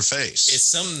shows on their face. It's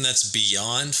something that's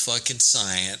beyond fucking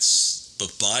science,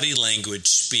 but body language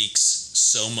speaks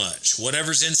so much.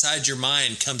 Whatever's inside your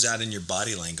mind comes out in your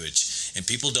body language, and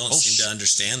people don't seem to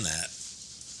understand that.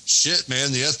 Shit,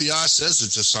 man, the FBI says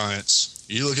it's a science.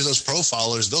 You look at those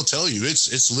profilers, they'll tell you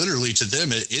it's literally, to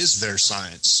them, it is their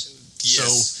science. Yes.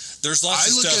 So there's lots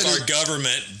of stuff our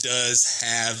government does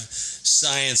have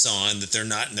science on that they're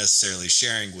not necessarily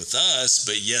sharing with us,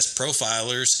 but yes,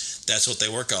 profilers, that's what they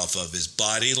work off of, is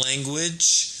body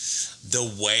language,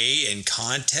 the way and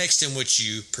context in which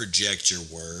you project your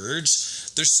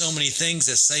words. There's so many things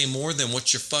that say more than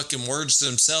what your fucking words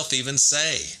themselves even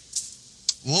say.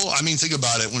 Well, I mean, think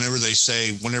about it. Whenever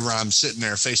I'm sitting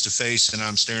there face to face and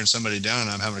I'm staring somebody down and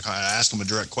I'm having to ask them a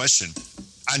direct question,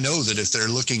 I know that if they're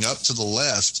looking up to the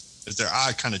left, if their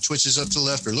eye kind of twitches up to the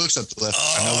left or looks up to the left,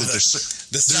 I know that they're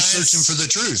searching for the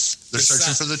truth. They're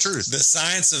searching for the truth. The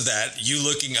science of that, you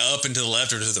looking up and to the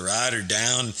left or to the right or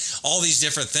down, all these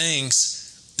different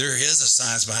things, there is a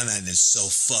science behind that, and it's so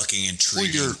fucking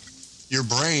intriguing. Well, your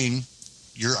brain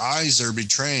your eyes are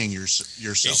betraying yourself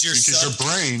because your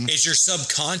brain. It's your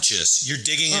subconscious. You're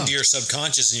digging into your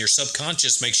subconscious, and your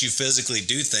subconscious makes you physically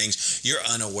do things you're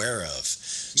unaware of.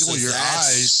 Well, your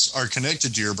eyes are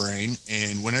connected to your brain,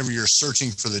 and whenever you're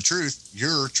searching for the truth,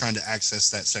 you're trying to access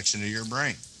that section of your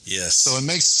brain. Yes. So it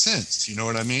makes sense. You know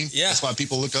what I mean? Yeah. That's why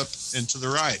people look up and to the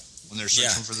right when they're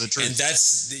searching for the truth.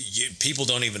 And people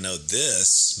don't even know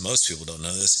this. Most people don't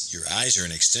know this. Your eyes are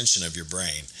an extension of your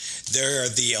brain. They're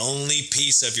the only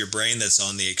piece of your brain that's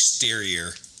on the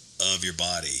exterior of your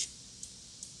body.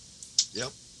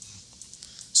 Yep.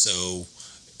 So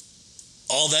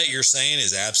all that you're saying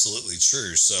is absolutely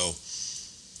true. So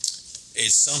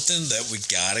it's something that we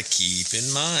got to keep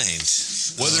in mind.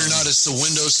 Whether or not it's the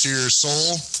windows to your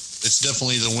soul, it's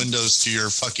definitely the windows to your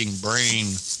fucking brain.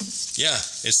 Yeah,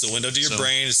 it's the window to your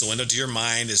brain. It's the window to your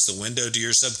mind. It's the window to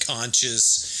your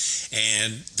subconscious.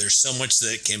 And there's so much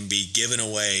that can be given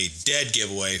away, dead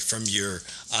giveaway from your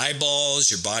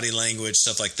eyeballs, your body language,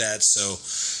 stuff like that. So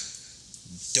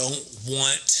don't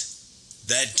want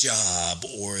that job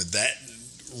or that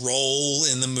role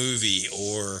in the movie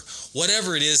or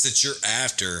whatever it is that you're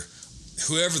after.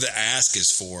 Whoever the ask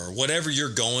is for, whatever you're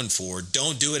going for,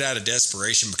 don't do it out of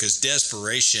desperation, because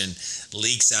desperation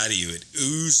leaks out of you. It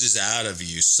oozes out of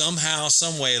you. Somehow,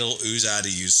 some way it'll ooze out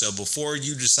of you. So before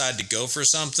you decide to go for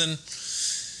something,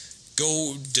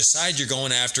 go decide you're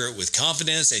going after it with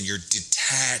confidence and you're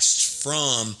detached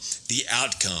from the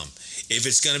outcome. If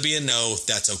it's going to be a no,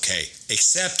 that's okay.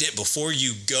 Accept it before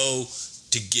you go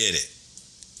to get it.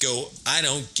 Go, I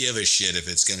don't give a shit if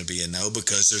it's going to be a no,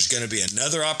 because there's going to be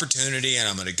another opportunity and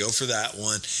I'm going to go for that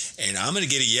one and I'm going to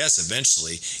get a yes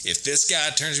eventually. If this guy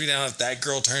turns me down, if that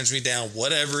girl turns me down,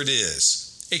 whatever it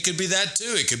is, it could be that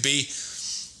too. It could be,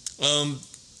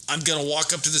 I'm going to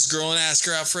walk up to this girl and ask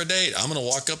her out for a date. I'm going to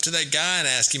walk up to that guy and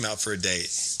ask him out for a date.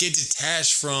 Get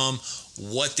detached from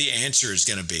what the answer is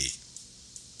going to be.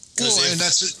 Well, and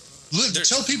that's it. Look,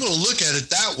 tell people to look at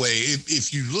it that way. If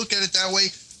you look at it that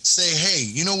way, say, hey,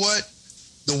 you know what?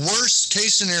 The worst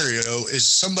case scenario is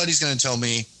somebody's going to tell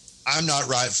me I'm not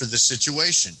right for this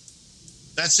situation.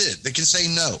 That's it. They can say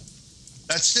no.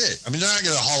 That's it. I mean, they're not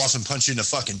going to haul off and punch you in the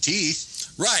fucking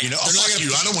teeth. Right. You know, fuck you.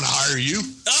 I don't want to hire you.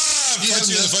 Punch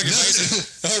you in the fucking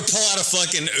face. Or pull out a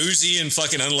fucking Uzi and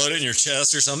fucking unload it in your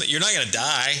chest or something. You're not going to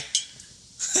die.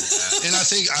 And I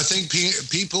think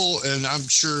people, and I'm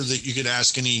sure that you could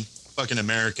ask any fucking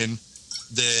American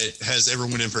that has ever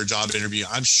went in for a job interview,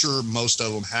 I'm sure most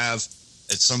of them have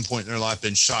at some point in their life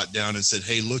been shot down and said,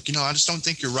 hey, look, you know, I just don't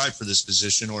think you're right for this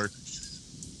position, or,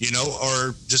 you know,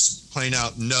 or just plain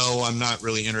out, no, I'm not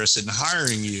really interested in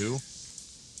hiring you.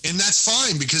 And that's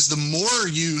fine, because the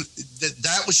more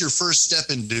that was your first step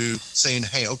into saying,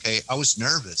 hey, okay, I was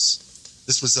nervous.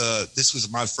 This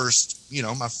was my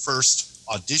first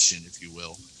audition, if you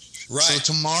will. Right.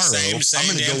 So tomorrow I'm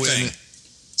going to go in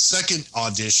second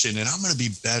audition and I'm going to be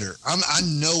better. I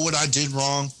know what I did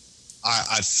wrong.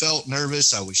 I felt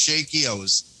nervous. I was shaky. I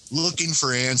was looking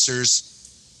for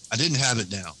answers. I didn't have it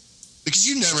down, because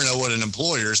you never know what an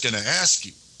employer is going to ask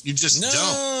you. You just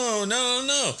don't.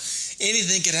 No.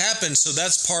 Anything could happen. So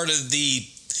that's part of the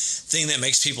thing that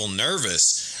makes people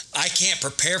nervous. I can't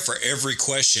prepare for every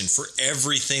question, for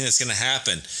everything that's going to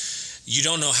happen. You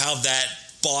don't know how that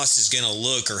boss is going to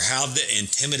look or how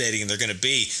intimidating they're going to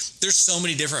be. There's so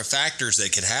many different factors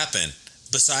that could happen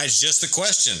besides just the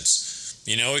questions.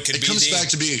 You know, it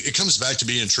comes back to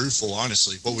being truthful,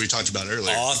 honestly, what we talked about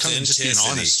earlier. Authenticity. Just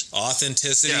being honest.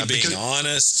 Authenticity, being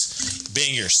honest,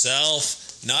 being yourself,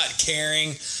 not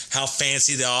caring how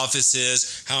fancy the office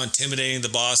is, how intimidating the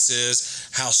boss is,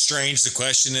 how strange the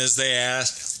question is they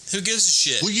ask. Who gives a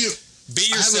shit? Well, be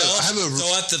yourself.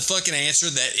 Throw out the fucking answer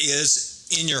that is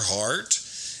in your heart.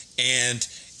 And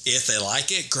if they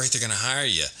like it, great, they're going to hire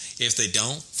you. If they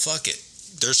don't, fuck it.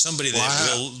 There's somebody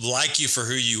that will like you for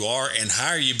who you are and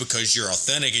hire you because you're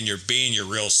authentic and you're being your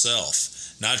real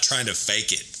self, not trying to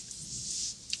fake it.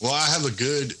 Well, I have a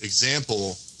good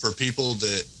example for people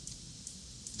that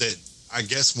I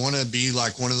guess want to be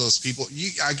like one of those people.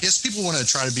 I guess people want to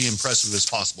try to be impressive as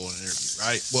possible in an interview,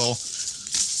 right? Well,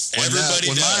 everybody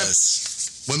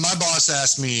does. When my boss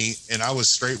asked me, and I was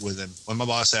straight with him, when my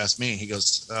boss asked me, he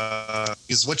goes,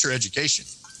 what's your education?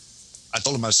 I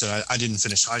told him, I said, I didn't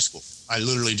finish high school. I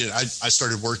literally did. I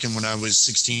started working when I was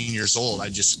 16 years old. I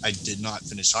did not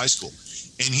finish high school.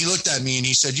 And he looked at me and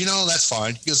he said, that's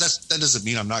fine. He goes, that doesn't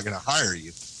mean I'm not going to hire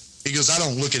you. He goes, I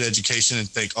don't look at education and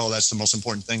think, that's the most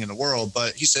important thing in the world.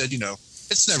 But he said,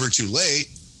 it's never too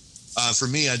late. For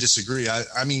me, I disagree.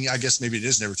 I mean, I guess maybe it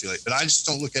is never too late, but I just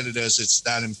don't look at it as it's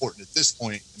that important at this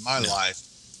point in my life.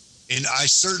 And I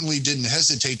certainly didn't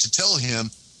hesitate to tell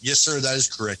him, yes, sir, that is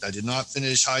correct. I did not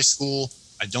finish high school.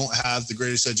 I don't have the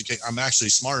greatest education. I'm actually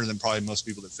smarter than probably most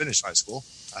people that finish high school.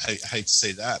 I hate to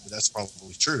say that, but that's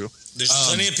probably true. There's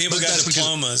plenty of people got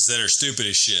diplomas that are stupid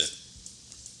as shit.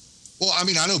 Well, I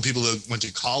mean, I know people that went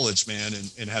to college, man,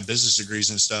 and have business degrees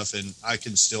and stuff, and I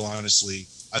can still honestly,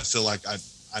 I feel like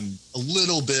I'm a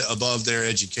little bit above their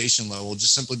education level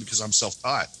just simply because I'm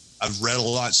self-taught. I've read a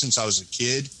lot since I was a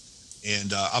kid,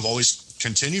 and I've always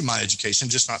continued my education,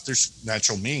 just not through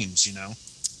natural means, you know.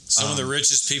 Some of the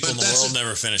richest people in the world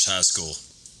never finish high school.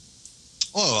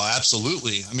 Oh,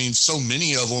 absolutely. I mean, so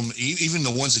many of them, even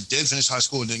the ones that did finish high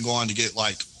school and didn't go on to get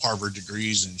like Harvard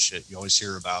degrees and shit. You always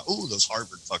hear about, oh, those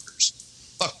Harvard fuckers.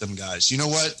 Fuck them guys. You know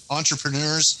what?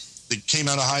 Entrepreneurs that came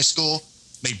out of high school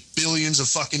made billions of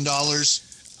fucking dollars.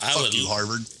 Fuck you,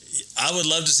 Harvard. I would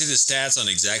love to see the stats on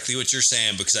exactly what you're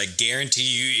saying, because I guarantee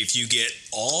you, if you get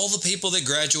all the people that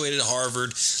graduated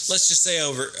Harvard, let's just say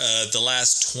over the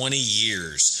last 20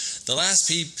 years,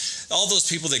 all those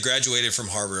people that graduated from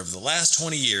Harvard over the last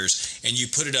 20 years, and you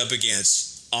put it up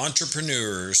against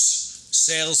entrepreneurs,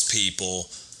 salespeople,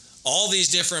 all these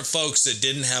different folks that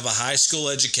didn't have a high school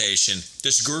education,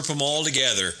 just group them all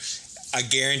together, I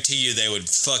guarantee you they would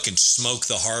fucking smoke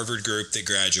the Harvard group that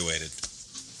graduated.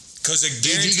 Because I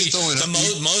guarantee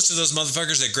most of those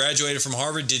motherfuckers that graduated from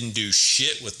Harvard didn't do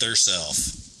shit with their self.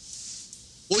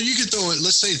 Well, you could throw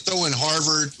in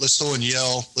Harvard, let's throw in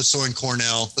Yale, let's throw in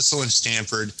Cornell, let's throw in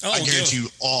Stanford. I guarantee you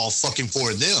all fucking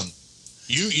four of them.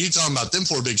 You talking about them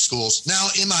four big schools. Now,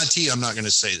 MIT, I'm not going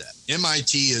to say that.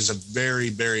 MIT is a very,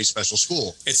 very special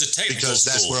school. It's a technical because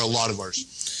school. that's where a lot of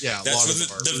ours,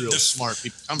 real smart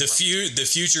people come from. The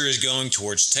future is going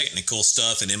towards technical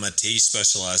stuff, and MIT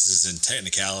specializes in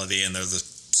technicality, and they're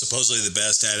supposedly the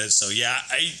best at it. So, yeah,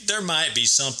 there might be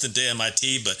something to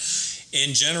MIT, but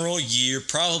in general, you're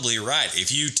probably right.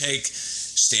 If you take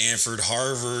Stanford,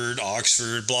 Harvard,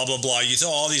 Oxford, blah, blah, blah, you throw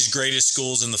all these greatest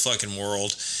schools in the fucking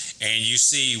world, and you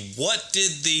see what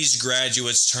did these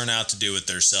graduates turn out to do with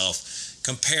their self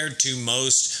compared to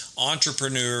most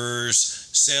entrepreneurs,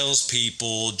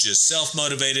 salespeople, just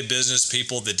self-motivated business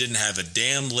people that didn't have a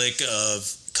damn lick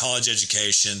of college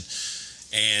education.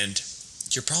 And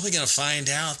you're probably going to find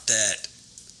out that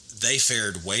they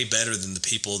fared way better than the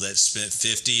people that spent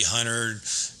 $50,000,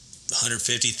 $100,000,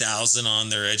 $150,000 on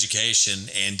their education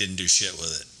and didn't do shit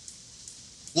with it.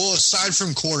 Well, aside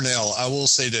from Cornell, I will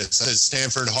say this. I said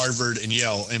Stanford, Harvard, and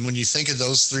Yale. And when you think of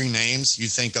those three names, you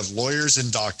think of lawyers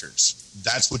and doctors.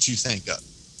 That's what you think of,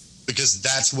 because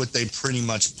that's what they pretty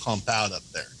much pump out up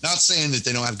there. Not saying that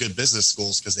they don't have good business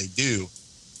schools, because they do.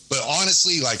 But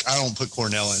honestly, like, I don't put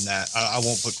Cornell in that. I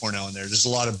won't put Cornell in there. There's a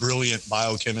lot of brilliant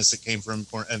biochemists that came from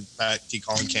Cornell. In fact, T.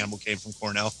 Colin Campbell came from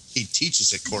Cornell. He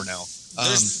teaches at Cornell.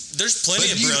 There's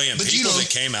plenty of brilliant people that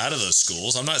came out of those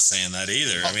schools. I'm not saying that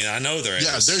either. I mean, I know there is.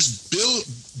 Yeah, there's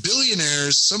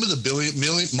billionaires, some of the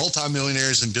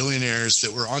multimillionaires and billionaires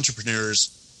that were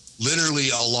entrepreneurs. Literally,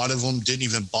 a lot of them didn't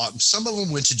even some of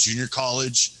them went to junior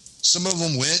college. Some of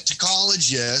them went to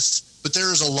college, yes. But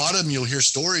there's a lot of them, you'll hear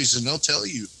stories, and they'll tell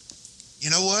you, you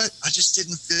know what? I just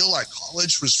didn't feel like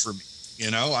college was for me. You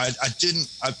know,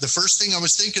 the first thing I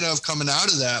was thinking of coming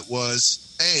out of that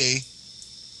was, hey,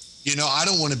 you know, I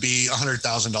don't want to be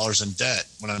 $100,000 in debt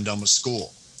when I'm done with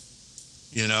school,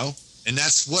 you know, and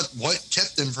that's what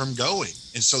kept them from going.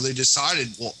 And so they decided,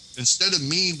 well, instead of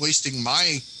me wasting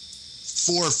my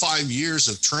 4 or 5 years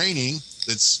of training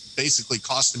that's basically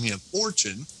costing me a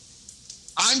fortune,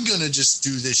 I'm going to just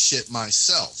do this shit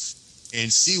myself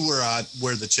and see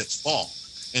where the chips fall.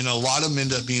 And a lot of them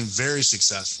end up being very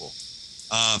successful.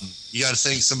 You got to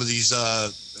think some of these,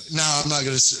 now I'm not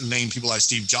going to name people like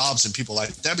Steve Jobs and people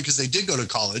like that, because they did go to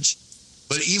college.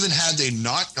 But even had they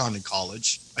not gone to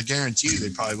college, I guarantee you they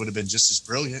probably would have been just as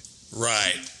brilliant.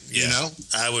 Right. Yeah. You know?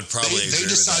 I would probably agree with that. They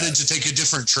decided to take a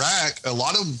different track. A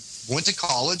lot of them went to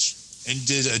college and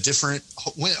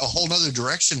went a whole other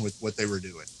direction with what they were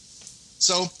doing.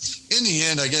 So in the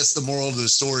end, I guess the moral of the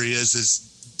story is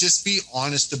just be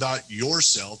honest about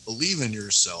yourself, believe in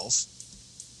yourself.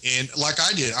 And like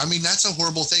I did, I mean, that's a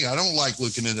horrible thing. I don't like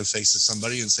looking in the face of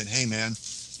somebody and saying, hey, man,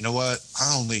 you know what?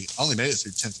 I only made it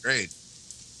through 10th grade.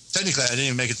 Technically, I didn't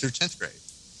even make it through 10th grade.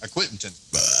 I quit in 10th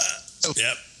grade. So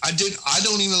yep. I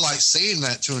don't even like saying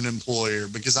that to an employer,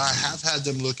 because I have had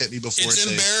them look at me before it's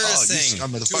and say, embarrassing oh,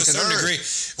 you to a certain degree.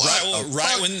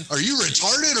 Are you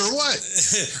retarded or what?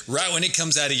 Right when it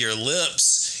comes out of your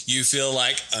lips, you feel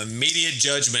like immediate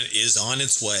judgment is on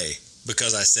its way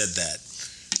because I said that.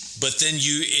 But then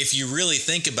if you really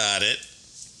think about it,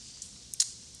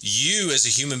 you as a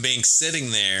human being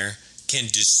sitting there can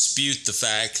dispute the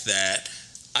fact that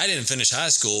I didn't finish high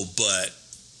school, but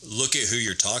look at who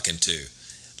you're talking to.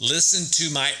 Listen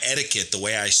to my etiquette, the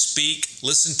way I speak.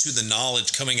 Listen to the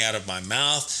knowledge coming out of my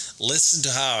mouth. Listen to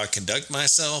how I conduct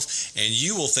myself, and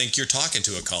you will think you're talking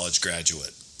to a college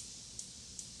graduate.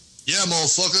 Yeah,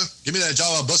 motherfucker. Give me that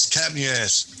job. I'll bust a cap in your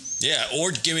ass. Yeah,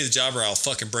 or give me the job or I'll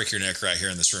fucking break your neck right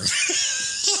here in this room.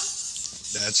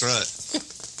 That's right.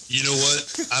 You know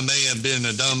what? I may have been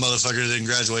a dumb motherfucker that didn't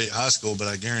graduate high school, but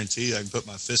I guarantee I can put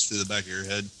my fist through the back of your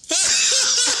head.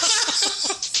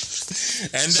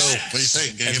 And so, what do you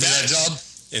think? Can you give me that job?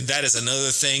 And that is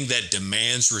another thing that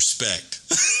demands respect.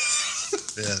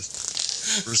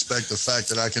 Yes. Respect the fact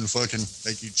that I can fucking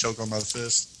make you choke on my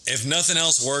fist. If nothing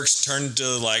else works, turn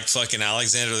to like fucking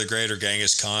Alexander the Great or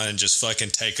Genghis Khan and just fucking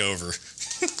take over.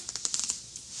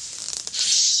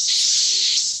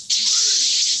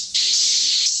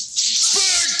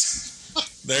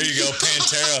 There you go,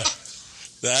 Pantera.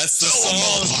 That's the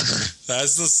song.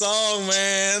 That's the song,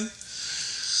 man.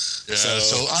 Yeah,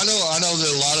 so I know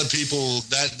that a lot of people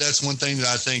that's one thing that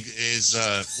I think is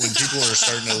when people are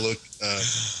starting to look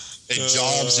at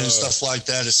jobs and stuff like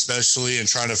that, especially and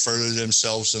trying to further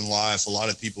themselves in life, a lot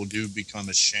of people do become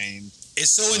ashamed.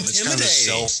 It's so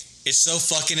intimidating. It's so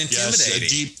fucking intimidating. Yes, a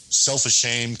deep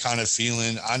self-ashamed kind of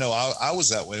feeling. I know I was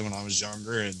that way when I was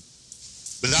younger,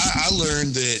 but I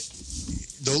learned that,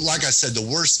 like I said, the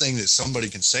worst thing that somebody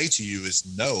can say to you is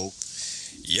no.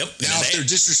 Yep. Now, if they're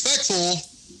disrespectful,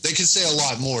 they can say a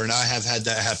lot more, and I have had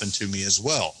that happen to me as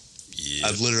well. Yep.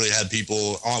 I've literally had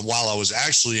people, while I was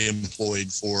actually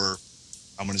employed for,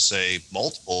 I'm going to say,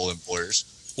 multiple employers.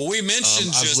 Well, we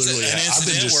mentioned just an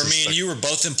incident where me and you were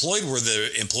both employed where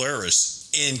the employer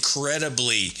was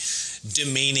incredibly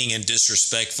demeaning and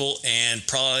disrespectful, and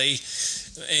probably,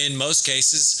 in most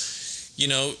cases, you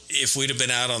know, if we'd have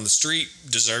been out on the street,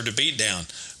 deserved a beat down.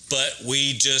 But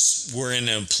we just were in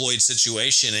an employed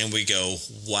situation and we go,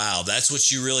 wow, that's what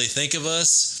you really think of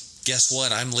us? Guess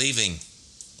what? I'm leaving.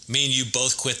 Me and you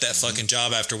both quit that fucking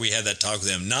job after we had that talk with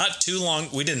them. Not too long.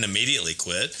 We didn't immediately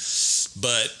quit,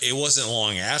 but it wasn't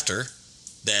long after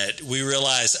that we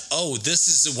realized, oh, this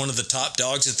is one of the top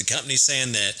dogs at the company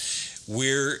saying that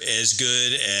we're as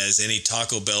good as any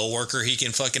Taco Bell worker he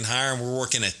can fucking hire, and we're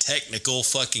working a technical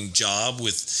fucking job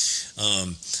with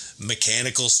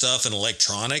mechanical stuff and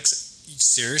electronics.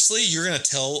 Seriously, you're going to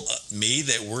tell me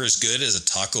that we're as good as a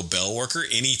Taco Bell worker?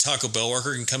 Any Taco Bell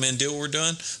worker can come in and do what we're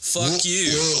doing? Fuck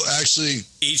you. Well, actually,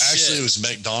 it was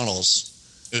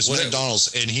McDonald's. It was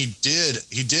McDonald's, and he did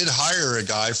hire a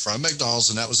guy from McDonald's,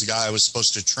 and that was the guy I was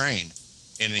supposed to train.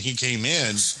 And he came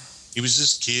in. He was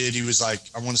this kid. He was like,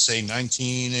 I want to say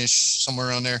 19-ish, somewhere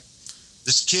around there.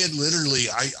 This kid, literally,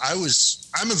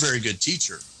 I'm a very good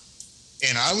teacher.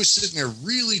 And I was sitting there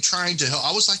really trying to help.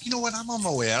 I was like, you know what? I'm on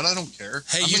my way out. I don't care.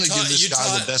 Hey, I'm going to give this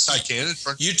guy the best I can.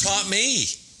 You taught me.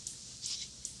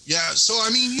 Yeah. So,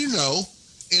 I mean, you know,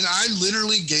 and I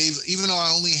literally gave, even though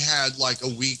I only had like a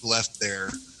week left there,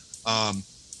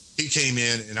 he came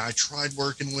in and I tried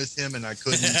working with him and I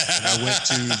couldn't. And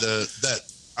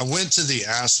I went to the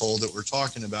asshole that we're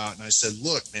talking about. And I said,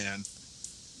 look, man,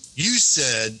 you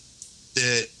said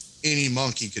that any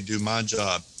monkey could do my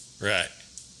job. Right.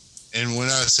 And when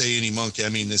I say any monkey, I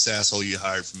mean this asshole you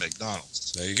hired from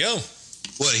McDonald's. There you go.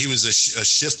 What, he was a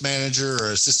shift manager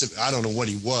or assistant? I don't know what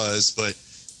he was, but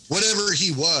whatever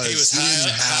he was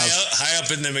high up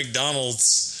in the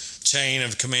McDonald's chain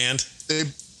of command. They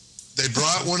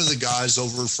brought one of the guys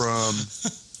over from,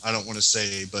 I don't want to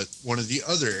say, but one of the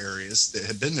other areas that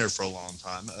had been there for a long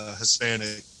time,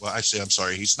 Hispanic. Well, actually, I'm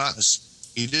sorry. He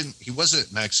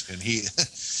wasn't Mexican.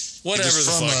 Whatever he was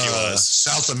the from, fuck he was.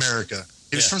 South America.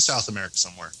 He was from South America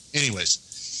somewhere.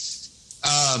 Anyways,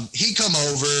 he come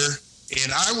over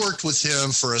and I worked with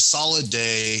him for a solid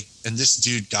day, and this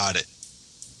dude got it.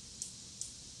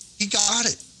 He got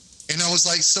it. And I was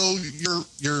like, so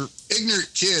your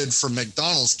ignorant kid from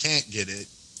McDonald's can't get it.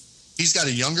 He's got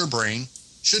a younger brain,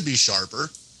 should be sharper,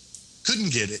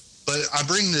 couldn't get it. But I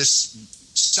bring this,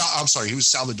 I'm sorry, he was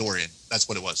Salvadorian. That's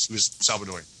what it was. He was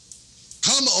Salvadorian.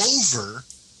 Come over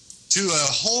to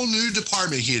a whole new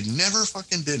department he had never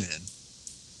fucking been in.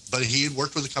 But he had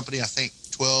worked with a company, I think,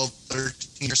 12,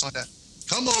 13 or something like that.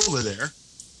 Come over there,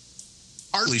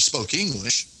 hardly spoke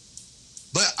English,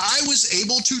 but I was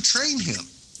able to train him,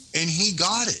 and he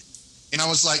got it. And I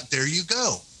was like, there you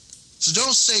go. So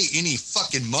don't say any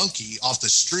fucking monkey off the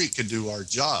street could do our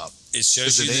job. It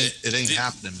shows you it ain't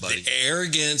happening, buddy. The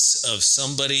arrogance of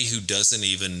somebody who doesn't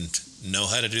even know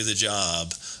how to do the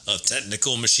job of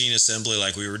technical machine assembly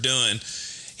like we were doing.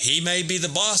 He may be the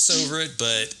boss over it,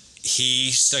 but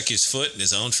he stuck his foot in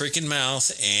his own freaking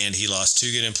mouth, and he lost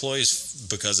 2 good employees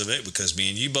because of it, because me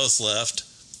and you both left.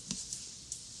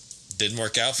 Didn't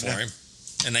work out for him.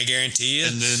 And I guarantee you,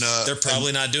 And then they're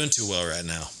probably not doing too well right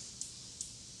now.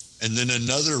 and then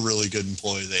another really good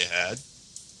employee they had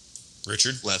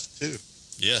Richard? left too.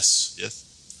 Yes. Yes.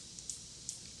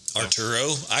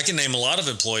 Arturo? I can name a lot of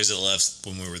employees that left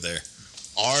when we were there.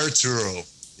 Arturo.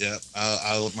 Yeah.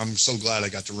 I'm so glad I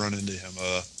got to run into him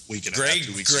a week and a half,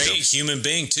 2 weeks ago. Great human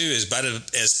being too. Is about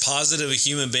as positive a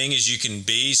human being as you can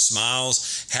be.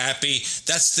 Smiles, happy.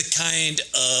 That's the kind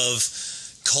of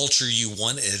culture you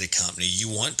want at a company. You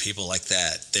want people like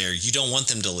that there. You don't want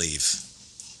them to leave.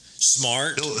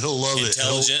 Smart. He'll love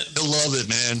intelligent. it. He'll love it,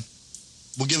 man.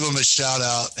 We'll give him a shout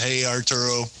out. Hey,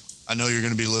 Arturo, I know you're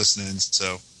going to be listening.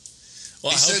 So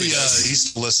Well, he I hope said he does. he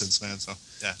still listens, man. So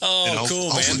yeah. Oh, cool,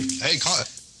 man.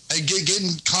 Hey, get in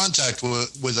contact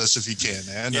with us if you can,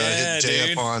 man. Yeah, hit Jay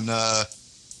dude. up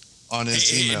on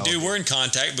his email. Dude, we're in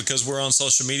contact because we're on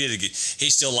social media. He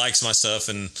still likes my stuff,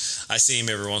 and I see him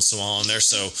every once in a while on there.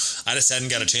 So I just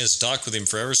hadn't got a chance to talk with him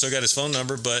forever. So I got his phone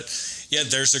number. But yeah,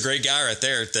 there's a great guy right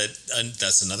there.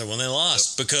 That's another one they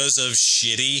lost because of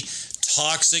shitty,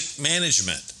 toxic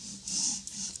management.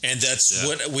 And that's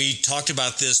what we talked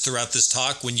about this throughout this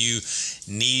talk. When you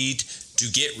need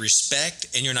to get respect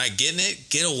and you're not getting it,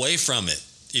 get away from it.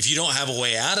 If you don't have a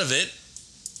way out of it,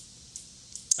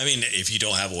 if you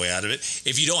don't have a way out of it,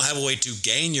 if you don't have a way to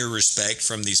gain your respect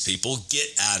from these people, get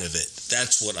out of it.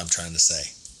 That's what I'm trying to say.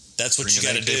 That's what you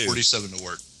got to do. 47 to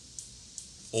work.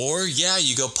 Or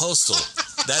you go postal.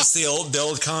 That's the old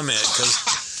comment,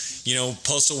 because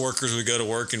postal workers would go to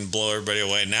work and blow everybody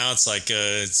away. Now it's like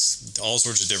it's all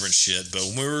sorts of different shit. But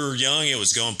when we were young, it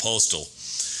was going postal.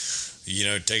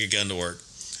 Take a gun to work.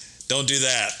 Don't do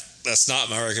that. That's not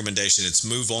my recommendation. It's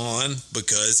move on,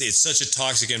 because it's such a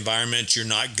toxic environment. You're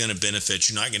not going to benefit.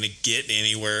 You're not going to get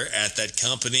anywhere at that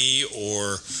company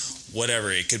or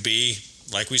whatever. It could be,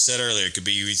 like we said earlier, it could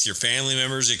be with your family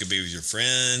members. It could be with your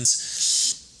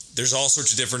friends. There's all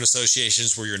sorts of different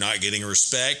associations where you're not getting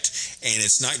respect, and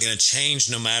it's not going to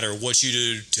change no matter what you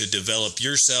do to develop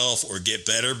yourself or get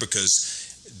better,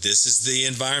 because this is the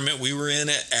environment we were in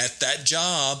at that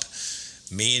job.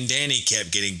 Me and Danny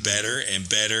kept getting better and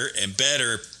better and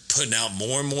better, putting out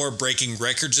more and more, breaking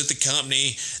records at the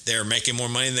company. They were making more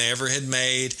money than they ever had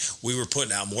made. We were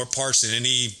putting out more parts than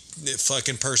any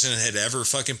fucking person had ever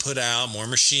fucking put out, more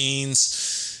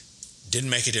machines. Didn't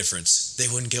make a difference. They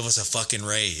wouldn't give us a fucking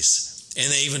raise.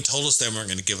 And they even told us they weren't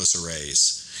going to give us a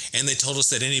raise. And they told us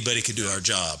that anybody could do our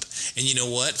job. And you know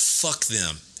what? Fuck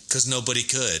them, because nobody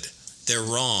could. They're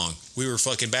wrong. We were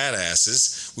fucking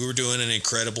badasses. We were doing an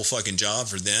incredible fucking job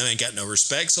for them and got no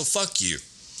respect, so fuck you.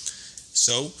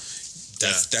 So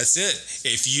that's it.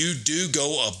 If you do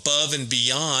go above and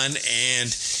beyond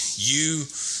and you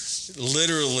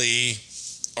literally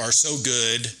are so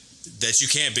good that you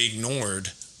can't be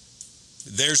ignored,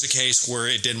 there's a case where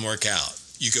it didn't work out.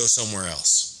 You go somewhere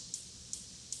else.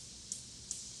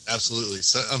 Absolutely.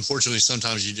 So, unfortunately,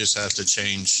 sometimes you just have to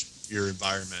change your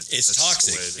environment. It's That's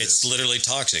toxic. the way It's literally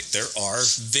toxic. There are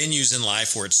venues in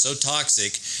life where it's so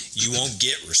toxic you won't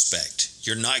get respect.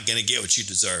 You're not going to get what you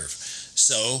deserve.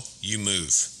 So you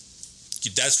move.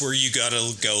 That's where you got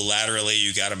to go laterally.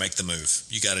 You got to make the move.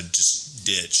 You got to just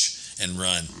ditch and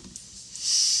run.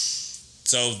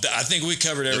 So I think we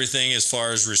covered everything as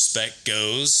far as respect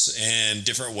goes, and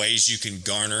different ways you can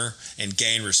garner and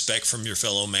gain respect from your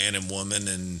fellow man and woman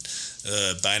and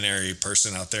binary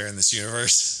person out there in this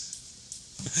universe.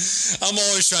 I'm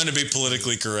always trying to be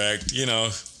politically correct,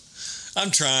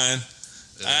 I'm trying.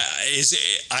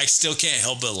 I still can't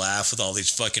help but laugh with all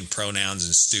these fucking pronouns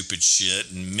and stupid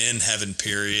shit and men having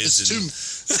periods.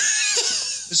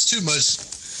 It's too much.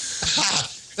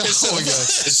 Oh my God.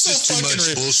 It's just too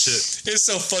much bullshit. It's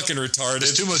so fucking retarded.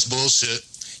 It's too much bullshit.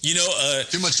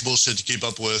 Too much bullshit to keep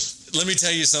up with. Let me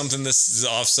tell you something. This is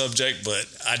off subject, but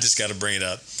I just got to bring it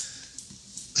up.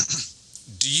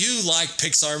 Do you like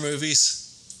Pixar movies?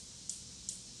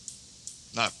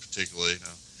 Not particularly, no.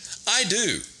 I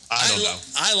do. I don't know.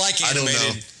 I like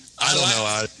animated. I don't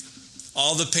know.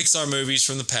 All the Pixar movies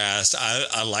from the past.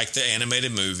 I like the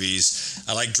animated movies.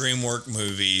 I like DreamWorks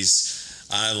movies.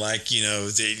 I like,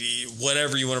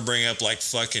 whatever you want to bring up, like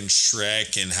fucking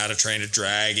Shrek and How to Train a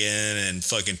Dragon and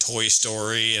fucking Toy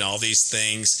Story and all these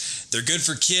things. They're good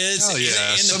for kids. Oh,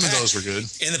 yeah. Some of those were good.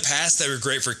 In the past, they were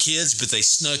great for kids, but they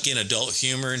snuck in adult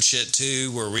humor and shit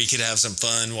too, where we could have some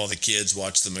fun while the kids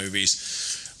watch the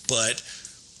movies. But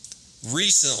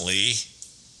recently,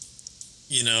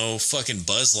 fucking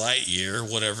Buzz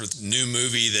Lightyear, whatever, new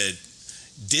movie that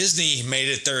Disney made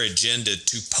it their agenda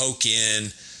to poke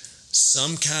in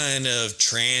some kind of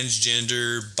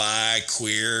transgender, bi,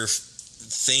 queer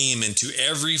theme into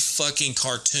every fucking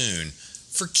cartoon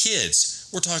for kids.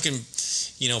 We're talking,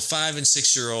 5 and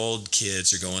 6 year old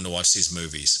kids are going to watch these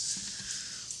movies.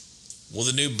 Well,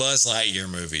 the new Buzz Lightyear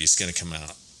movie is going to come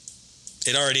out.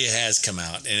 It already has come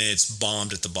out, and it's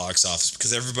bombed at the box office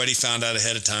because everybody found out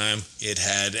ahead of time it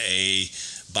had a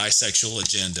bisexual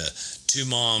agenda. 2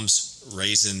 moms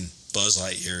raising Buzz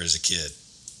Lightyear as a kid.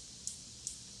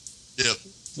 Yep.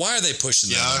 Why are they pushing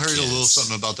that? Yeah, I heard kids? a little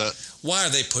something about that. Why are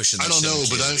they pushing that? I don't know,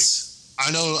 but I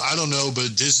I don't know,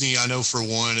 but Disney, I know for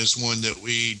one, is one that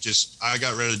I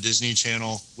got rid of Disney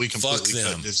Channel. We completely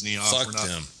cut Disney off. Fuck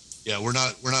them. Yeah, we're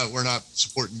not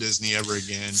supporting Disney ever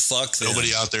again. Fuck them.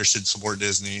 Nobody out there should support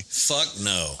Disney. Fuck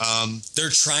no. They're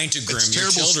trying to groom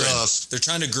your terrible children. stuff. They're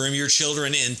trying to groom your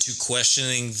children into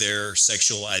questioning their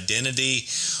sexual identity.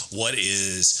 What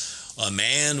is a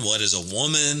man? What is a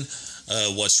woman?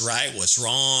 What's right? What's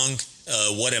wrong?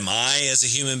 What am I as a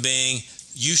human being?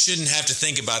 You shouldn't have to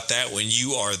think about that when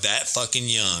you are that fucking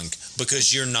young,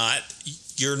 because you're not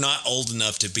old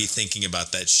enough to be thinking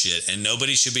about that shit, and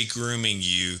nobody should be grooming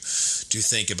you to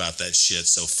think about that shit.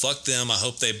 So fuck them. I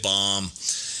hope they bomb.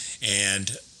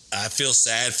 And I feel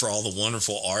sad for all the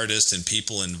wonderful artists and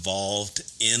people involved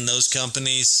in those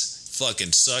companies.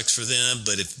 Fucking sucks for them.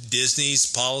 But if Disney's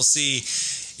policy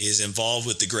is involved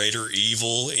with the greater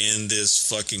evil in this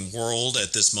fucking world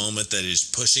at this moment that is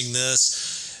pushing this,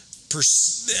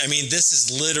 this is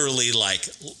literally like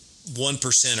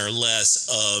 1% or less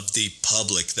of the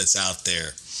public that's out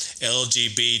there.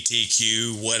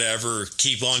 LGBTQ, whatever,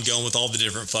 keep on going with all the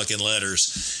different fucking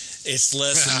letters. It's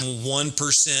less than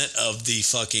 1% of the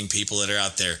fucking people that are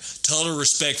out there. Total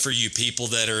respect for you people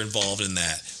that are involved in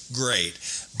that. Great.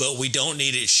 But we don't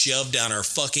need it shoved down our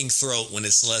fucking throat when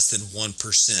it's less than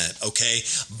 1%, okay?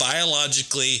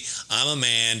 Biologically, I'm a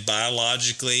man.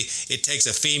 Biologically, it takes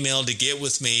a female to get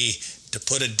with me, to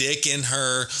put a dick in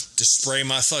her, to spray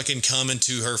my fucking cum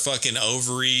into her fucking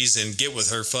ovaries and get with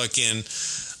her fucking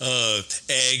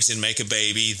eggs and make a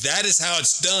baby. That is how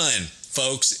it's done,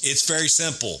 folks. It's very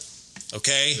simple,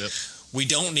 okay? Yep. We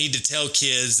don't need to tell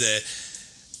kids that,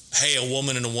 hey, a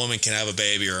woman and a woman can have a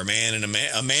baby, or a man and a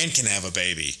man can have a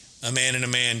baby. A man and a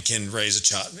man can raise a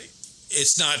child.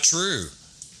 It's not true.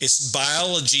 It's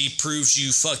biology proves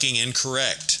you fucking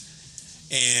incorrect.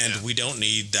 And we don't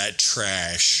need that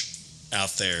trash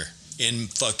out there in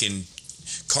fucking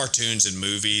cartoons and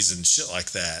movies and shit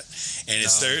like that. And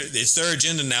it's their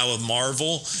agenda now with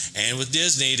Marvel and with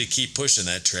Disney to keep pushing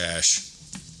that trash.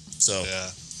 So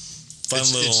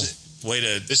way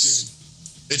to...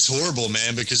 It's horrible,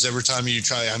 man, because every time you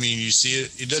try, you see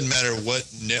it, it doesn't matter what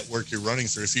network you're running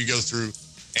through. If you go through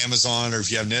Amazon, or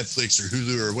if you have Netflix or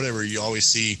Hulu or whatever, you always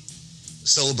see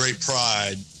Celebrate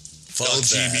Pride,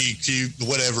 LGBTQ,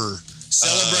 whatever.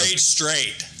 Celebrate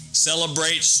straight.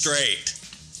 Celebrate straight.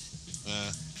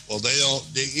 Well, they don't,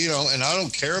 and I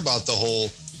don't care about the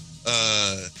whole,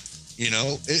 I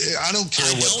don't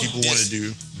care what people want to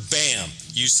do. Bam,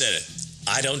 you said it.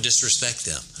 I don't disrespect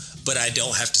them. But I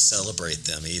don't have to celebrate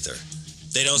them either.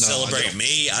 They don't celebrate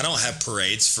me. I don't have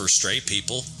parades for straight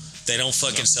people. They don't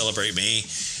fucking celebrate me.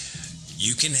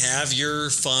 You can have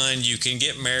your fun. You can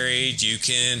get married. You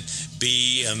can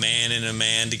be a man and a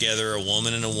man together, a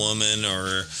woman and a woman,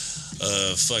 or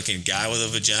a fucking guy with a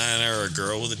vagina, or a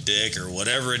girl with a dick, or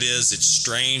whatever it is. It's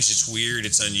strange. It's weird.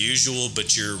 It's unusual.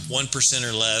 But you're 1%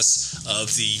 or less of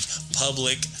the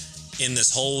public in this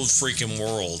whole freaking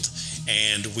world.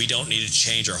 And we don't need to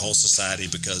change our whole society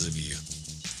because of you.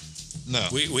 No.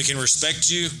 We can respect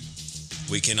you.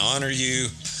 We can honor you.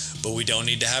 But we don't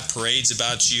need to have parades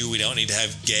about you. We don't need to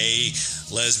have gay,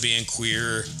 lesbian,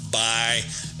 queer, bi,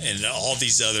 and all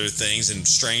these other things, and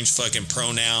strange fucking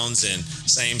pronouns, and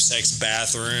same-sex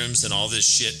bathrooms, and all this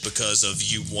shit because of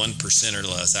you 1% or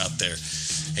less out there.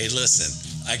 Hey, listen.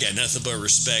 I got nothing but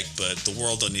respect, but the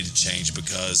world don't need to change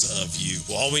because of you.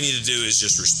 Well, all we need to do is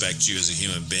just respect you as a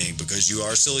human being, because you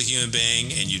are still a human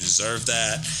being and you deserve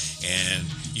that, and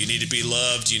you need to be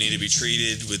loved. You need to be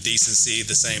treated with decency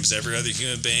the same as every other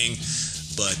human being.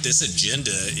 But this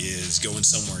agenda is going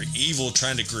somewhere evil,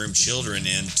 trying to groom children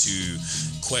into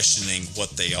questioning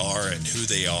what they are and who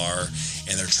they are,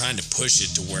 and they're trying to push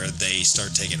it to where they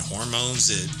start taking hormones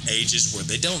at ages where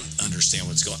they don't understand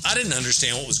what's going on. I didn't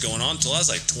understand what was going on until I was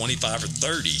like 25 or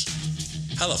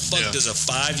 30. How the fuck does a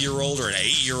 5-year-old or an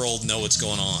 8-year-old know what's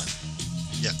going on?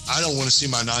 Yeah, I don't want to see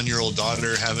my 9-year-old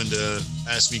daughter having to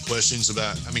ask me questions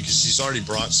about, because she's already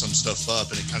brought some stuff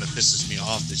up, and it kind of pisses me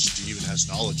off that she even has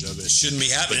knowledge of it. Shouldn't be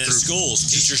happening in schools.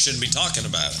 Teachers shouldn't be talking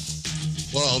about it.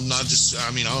 Well, not just,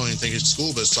 I mean, I don't even think it's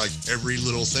school, but it's like every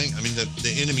little thing. I mean,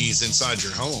 the enemy's inside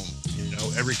your home. You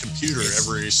know, every computer,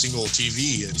 every single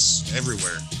TV, it's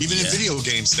everywhere. Even in video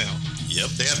games now.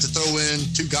 Yep. They have to throw in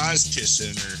two guys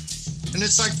kissing and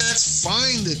it's like, that's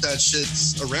fine that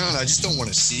shit's around. I just don't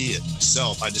want to see it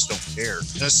myself. I just don't care.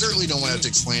 And I certainly don't want to have to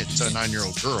explain it to a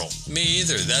 9-year-old girl. Me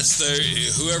either. That's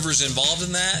whoever's involved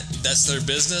in that, that's their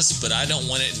business, but I don't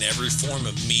want it in every form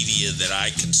of media that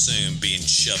I consume being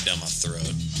shoved down my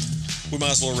throat. We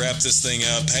might as well wrap this thing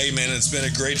up. Hey, man, it's been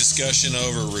a great discussion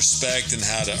over respect and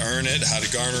how to earn it, how to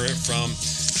garner it from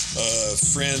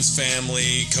friends,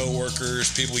 family,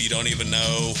 co-workers, people you don't even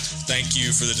know. Thank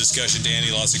you for the discussion,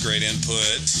 Danny. Lots of great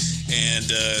input. And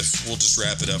we'll just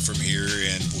wrap it up from here,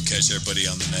 and we'll catch everybody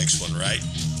on the next one, right?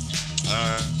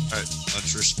 All right.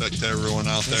 Much respect to everyone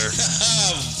out there.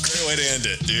 Great way to end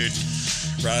it, dude.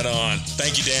 Right on.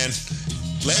 Thank you, Dan.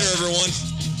 Later, everyone.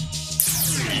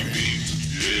 Keeping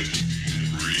it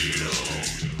real.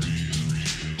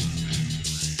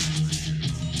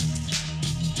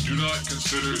 Do not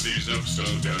consider these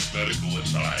episodes as medical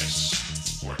advice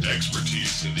or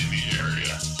expertise in any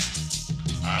area.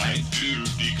 I do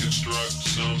deconstruct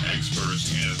some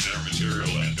experts and their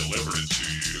material and deliver it to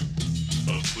you,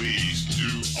 but please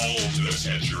do all of this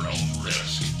at your own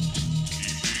risk.